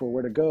safe or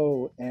where to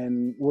go,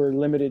 and we're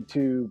limited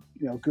to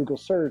Google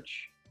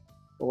search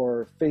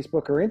or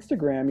Facebook or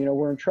Instagram,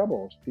 we're in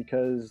trouble,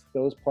 because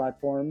those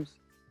platforms,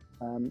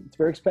 it's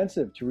very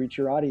expensive to reach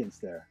your audience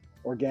there.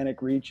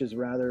 Organic reach is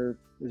rather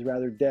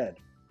dead,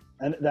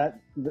 and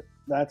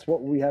that's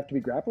what we have to be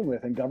grappling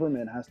with, and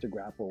government has to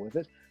grapple with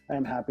it. I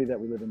am happy that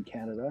we live in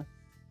Canada,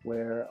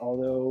 where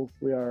although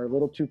we are a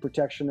little too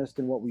protectionist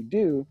in what we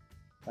do,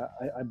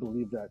 I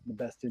believe that the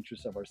best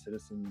interests of our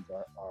citizens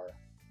are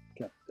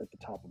kept at the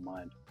top of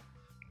mind.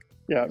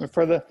 Yeah,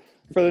 for the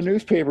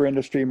newspaper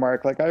industry,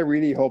 Mark, like I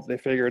really hope they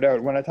figure it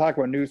out. When I talk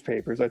about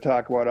newspapers, I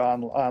talk about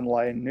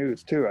online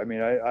news too. I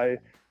mean, I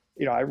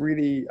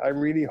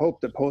really hope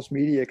that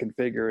Postmedia can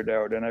figure it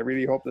out, and I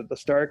really hope that the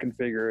Star can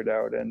figure it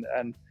out,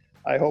 and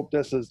I hope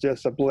this is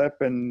just a blip,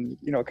 and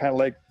kind of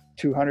like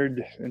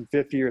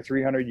 250 or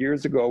 300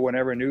 years ago,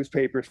 whenever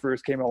newspapers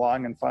first came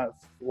along, and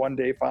one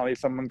day finally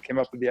someone came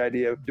up with the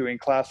idea of doing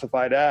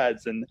classified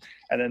ads, and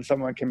then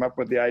someone came up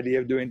with the idea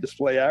of doing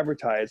display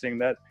advertising,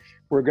 that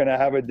we're going to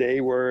have a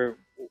day where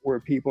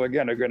people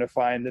again are going to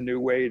find a new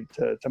way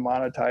to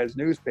monetize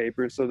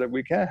newspapers, so that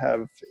we can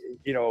have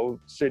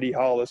City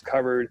Hall is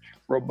covered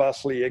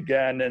robustly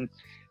again. And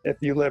if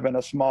you live in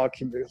a small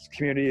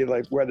community,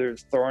 like whether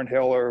it's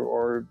Thornhill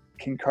or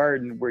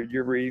Kincardine, where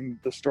you're reading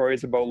the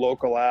stories about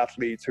local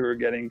athletes who are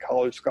getting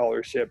college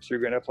scholarships, who are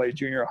going to play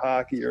junior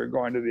hockey or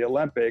going to the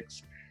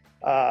Olympics.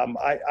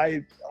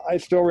 I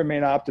still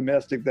remain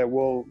optimistic that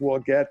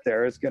we'll get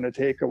there. It's going to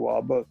take a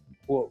while, but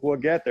we'll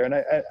get there.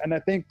 And I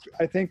think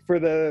for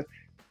the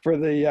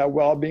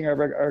well-being of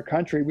our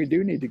country, we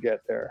do need to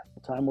get there.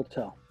 Time will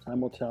tell.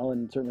 Time will tell,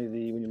 and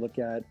certainly when you look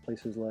at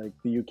places like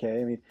the UK,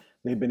 I mean,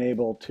 they've been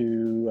able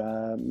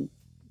to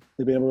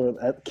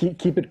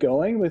keep it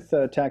going with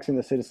taxing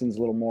the citizens a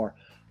little more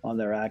on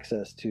their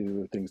access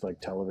to things like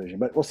television.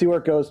 But we'll see where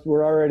it goes.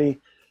 We're already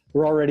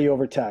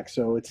overtaxed,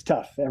 so it's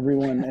tough.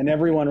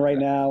 Everyone right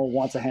now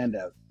wants a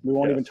handout. We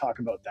won't even talk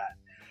about that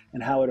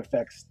and how it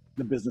affects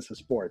the business of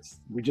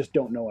sports. We just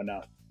don't know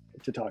enough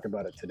to talk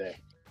about it today.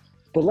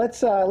 But let's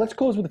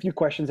close with a few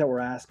questions that we're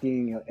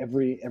asking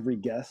every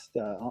guest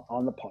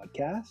on the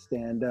podcast.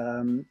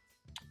 And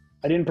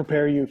I didn't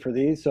prepare you for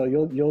these, so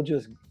you'll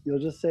just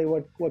say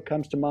what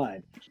comes to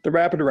mind. The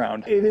rapid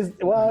round. It is,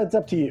 well, it's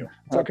up to you.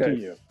 It's up to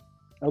you.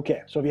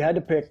 Okay, so if you had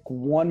to pick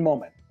one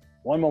moment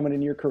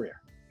in your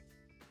career,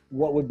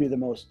 what would be the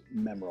most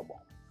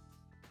memorable?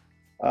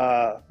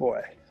 I'll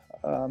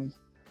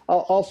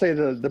say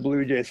the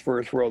Blue Jays'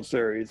 first World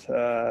Series.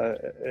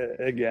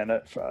 Again,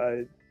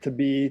 to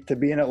be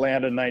in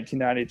Atlanta in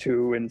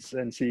 1992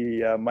 and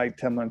see Mike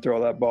Timlin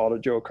throw that ball to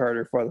Joe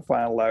Carter for the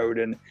final out,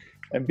 and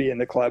be in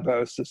the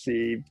clubhouse to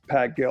see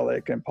Pat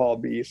Gillick and Paul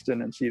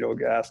Beeston and Cito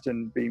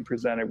Gaston being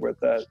presented with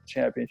that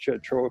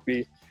championship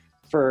trophy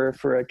for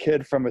a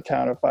kid from a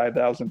town of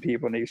 5,000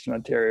 people in Eastern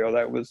Ontario.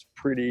 That was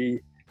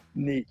pretty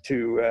neat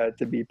to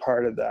be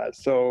part of that.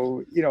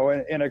 So,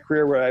 in a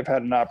career where I've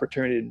had an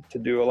opportunity to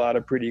do a lot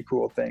of pretty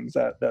cool things,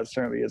 that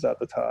certainly is at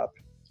the top.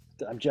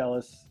 I'm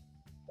jealous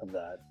of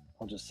that.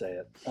 I'll just say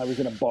it. I was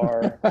in a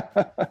bar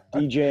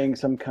DJing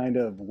some kind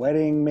of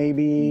wedding,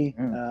 maybe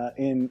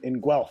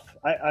in Guelph.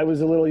 I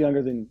was a little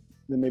younger than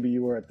maybe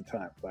you were at the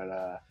time,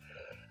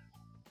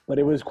 but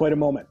it was quite a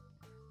moment.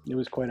 It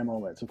was quite a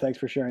moment. So thanks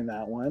for sharing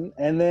that one.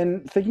 And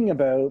then thinking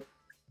about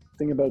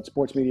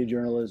sports media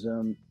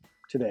journalism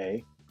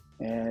today,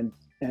 and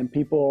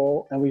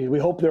people, and we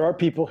hope there are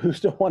people who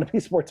still want to be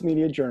sports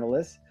media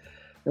journalists.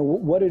 And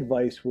what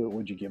advice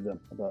would you give them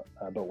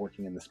about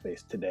working in the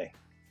space today?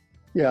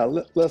 Yeah,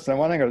 listen,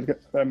 one thing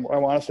I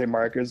want to say,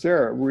 Mark, is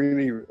there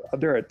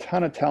are a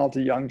ton of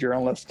talented young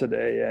journalists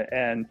today.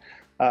 And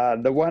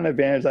the one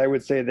advantage I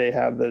would say they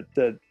have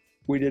that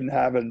we didn't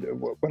have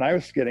when I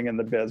was getting in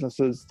the business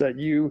is that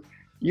you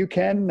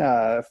can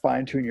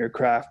fine tune your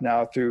craft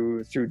now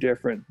through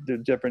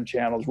different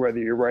channels, whether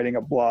you're writing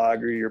a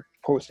blog or you're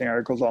posting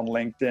articles on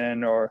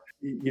LinkedIn, or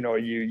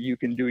you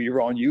can do your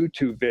own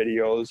YouTube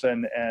videos.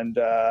 And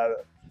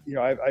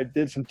I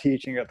did some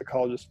teaching at the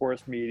College of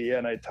Sports Media,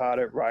 and I taught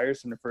at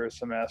Ryerson the first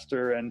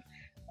semester, and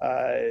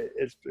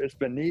it's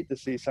been neat to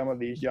see some of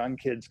these young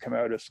kids come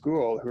out of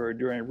school who are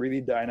doing really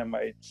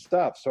dynamite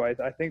stuff. So I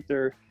think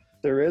there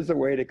is a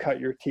way to cut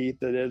your teeth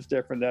that is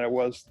different than it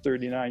was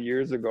 39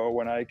 years ago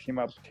when I came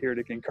up here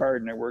to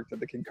Kincardine. I worked at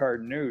the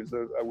Kincardine News,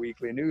 a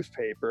weekly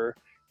newspaper.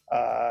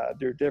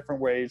 There are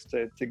different ways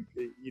to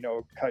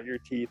cut your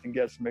teeth and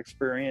get some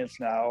experience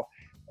now.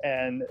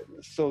 And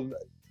so,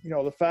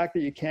 the fact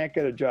that you can't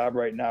get a job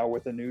right now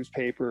with a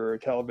newspaper or a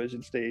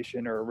television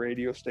station or a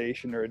radio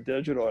station or a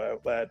digital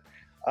outlet,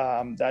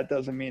 that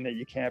doesn't mean that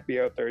you can't be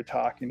out there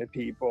talking to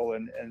people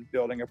and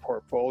building a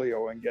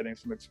portfolio and getting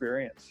some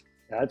experience.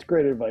 That's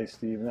great advice,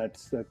 Steve.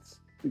 That's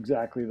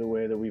exactly the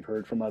way that we've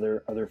heard from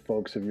other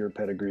folks of your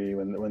pedigree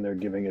when they're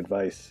giving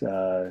advice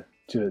to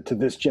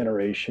this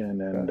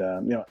generation.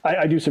 And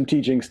I do some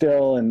teaching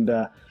still, and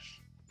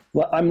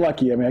I'm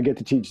lucky. I mean, I get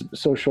to teach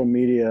social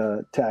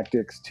media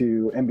tactics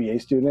to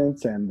MBA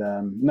students, and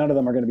none of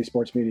them are going to be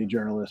sports media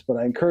journalists, but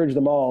I encourage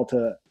them all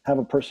to have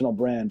a personal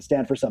brand,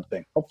 stand for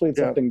something. Hopefully it's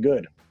something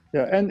good.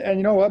 Yeah. And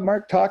you know what,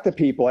 Mark, talk to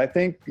people. I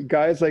think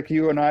guys like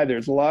you and I,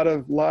 there's a lot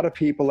of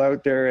people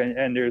out there,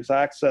 and there's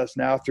access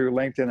now through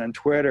LinkedIn and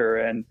Twitter.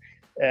 And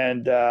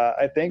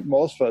I think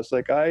most of us,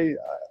 like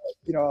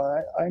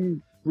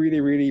I'm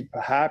really, really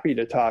happy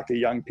to talk to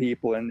young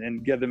people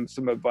and give them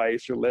some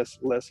advice or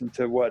listen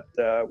to what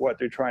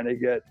they're trying to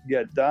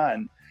get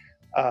done.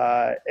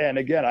 And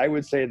again, I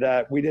would say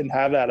that we didn't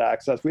have that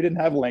access. We didn't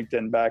have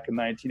LinkedIn back in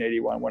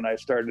 1981 when I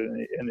started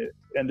in the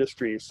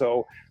industry.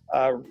 So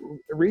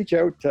reach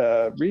out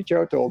to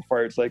old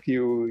farts like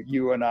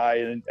you and I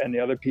and the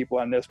other people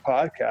on this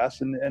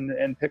podcast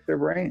and pick their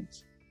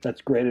brains.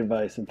 That's great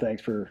advice, and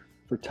thanks for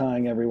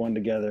tying everyone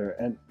together.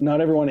 And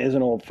not everyone is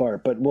an old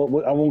fart, but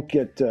I won't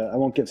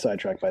get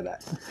sidetracked by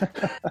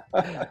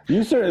that.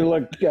 You certainly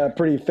look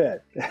pretty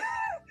fit.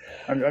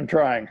 I'm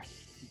trying.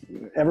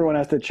 Everyone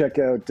has to check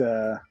out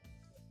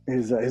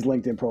his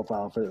LinkedIn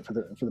profile for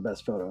the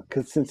best photo,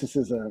 because since this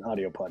is an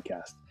audio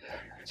podcast.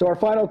 So our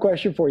final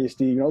question for you,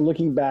 Steve,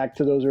 looking back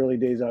to those early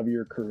days of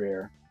your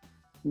career,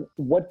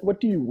 what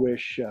do you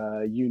wish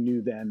you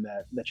knew then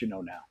that you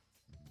know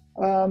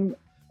now?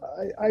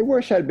 I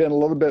wish I'd been a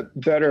little bit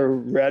better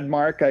read,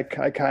 Mark. I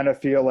kind of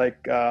feel like,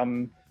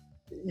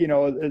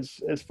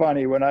 it's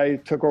funny. When I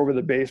took over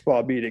the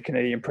baseball beat at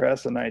Canadian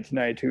Press in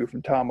 1992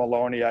 from Tom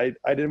Maloney, I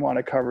didn't want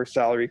to cover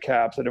salary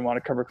caps. I didn't want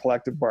to cover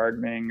collective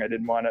bargaining. I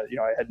didn't want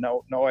to, I had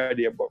no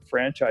idea about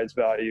franchise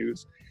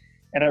values.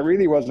 And it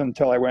really wasn't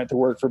until I went to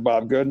work for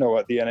Bob Goodnow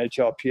at the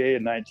NHLPA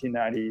in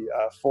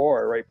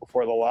 1994, right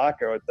before the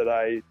lockout,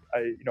 that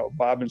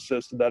Bob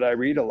insisted that I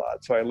read a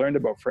lot. So I learned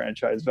about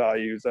franchise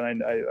values,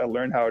 and I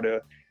learned how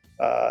to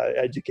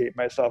educate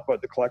myself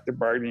about the collective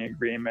bargaining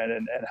agreement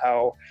and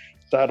how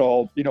that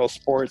all,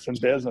 sports and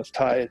business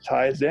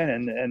ties in.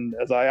 And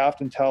as I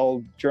often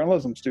tell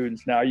journalism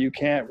students now, you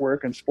can't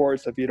work in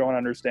sports if you don't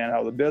understand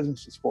how the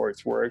business of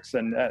sports works.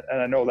 And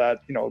I know that,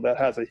 that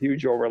has a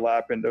huge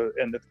overlap into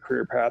the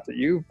career path that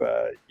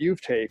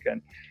you've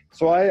taken.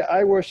 So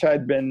I wish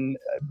I'd been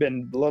a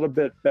little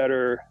bit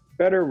better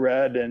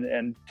read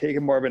and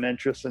taken more of an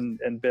interest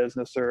in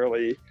business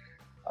early.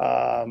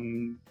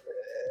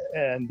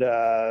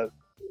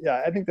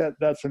 Yeah, I think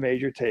that's a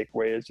major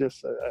takeaway. It's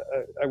just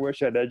I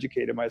wish I'd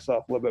educated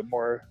myself a little bit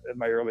more in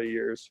my early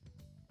years.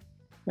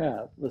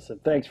 Yeah, listen,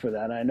 thanks for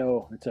that. I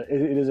know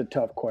it is a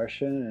tough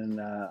question,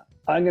 and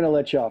I'm going to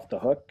let you off the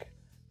hook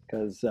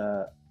because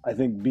I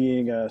think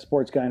being a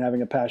sports guy and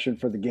having a passion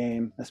for the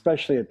game,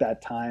 especially at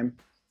that time,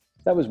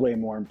 that was way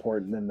more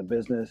important than the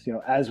business.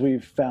 As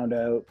we've found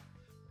out,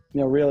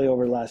 really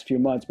over the last few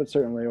months, but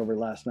certainly over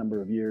the last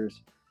number of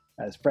years,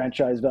 as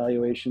franchise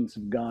valuations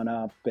have gone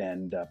up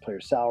and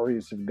player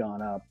salaries have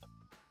gone up,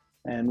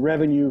 and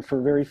revenue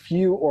for very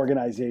few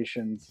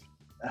organizations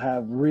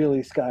have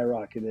really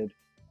skyrocketed.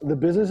 The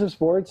business of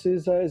sports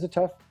is a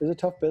tough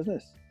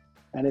business,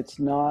 and it's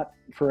not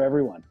for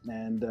everyone.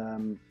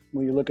 And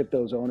when you look at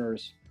those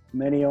owners,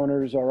 many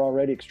owners are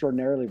already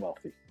extraordinarily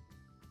wealthy,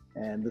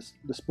 and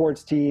the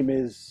sports team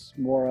is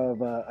more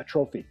of a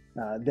trophy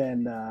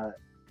than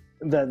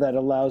that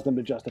allows them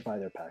to justify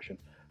their passion.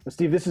 But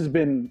Steve, this has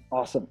been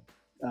awesome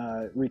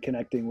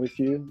reconnecting with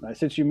you.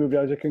 Since you moved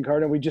out to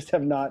Kincardine, we just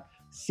have not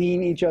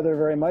seen each other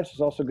very much. It's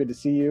also good to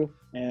see you.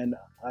 And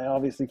I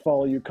obviously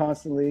follow you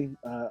constantly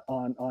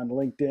on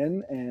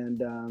LinkedIn.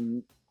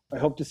 And I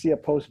hope to see a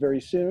post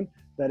very soon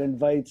that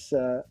invites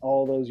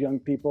all those young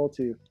people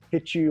to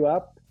hit you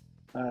up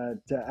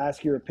to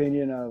ask your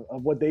opinion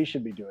of what they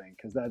should be doing,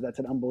 because that's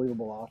an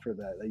unbelievable offer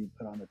that you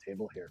put on the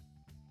table here.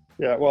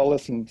 Yeah, well,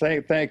 listen,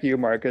 thank you,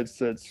 Mark. I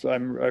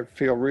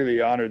feel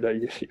really honored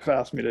that you've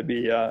asked me to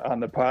be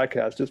on the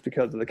podcast, just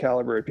because of the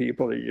caliber of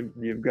people that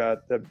you've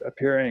got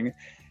appearing.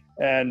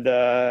 And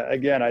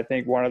again, I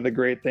think one of the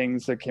great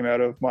things that came out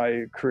of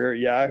my career at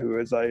Yahoo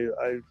is it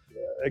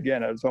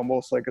was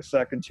almost like a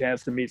second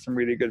chance to meet some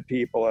really good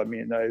people. I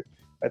mean, I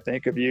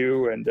think of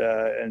you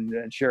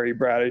and Sherry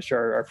Bradish,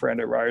 our friend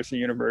at Ryerson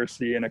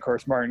University, and of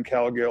course Martin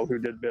Calgill, who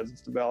did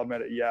business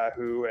development at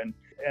Yahoo, and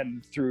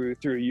through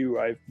you,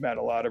 I've met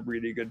a lot of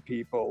really good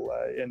people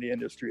in the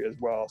industry as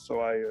well. So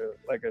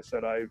like I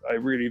said, I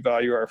really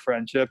value our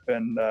friendship,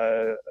 and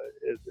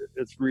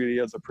it's really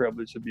is a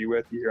privilege to be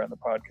with you here on the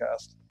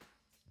podcast.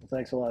 Well,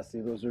 thanks a lot,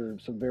 Steve. Those are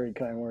some very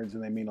kind words,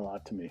 and they mean a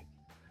lot to me.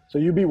 So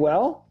you be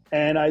well,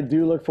 and I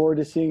do look forward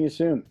to seeing you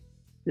soon.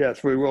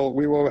 Yes, we will.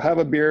 We will have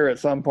a beer at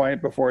some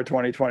point before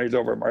 2020 is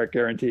over, Mark,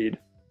 guaranteed.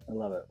 I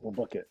love it. We'll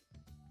book it.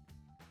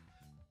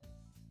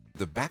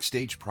 The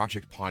Backstage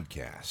Project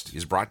podcast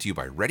is brought to you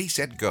by Ready,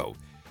 Set, Go.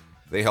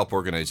 They help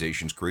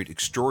organizations create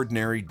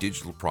extraordinary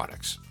digital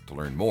products. To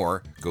learn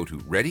more, go to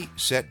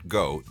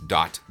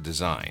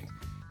readysetgo.design.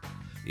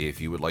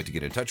 If you would like to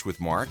get in touch with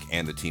Mark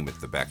and the team at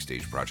the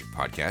Backstage Project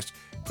podcast,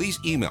 please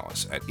email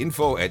us at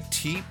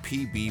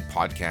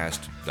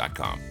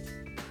info@tpbpodcast.com.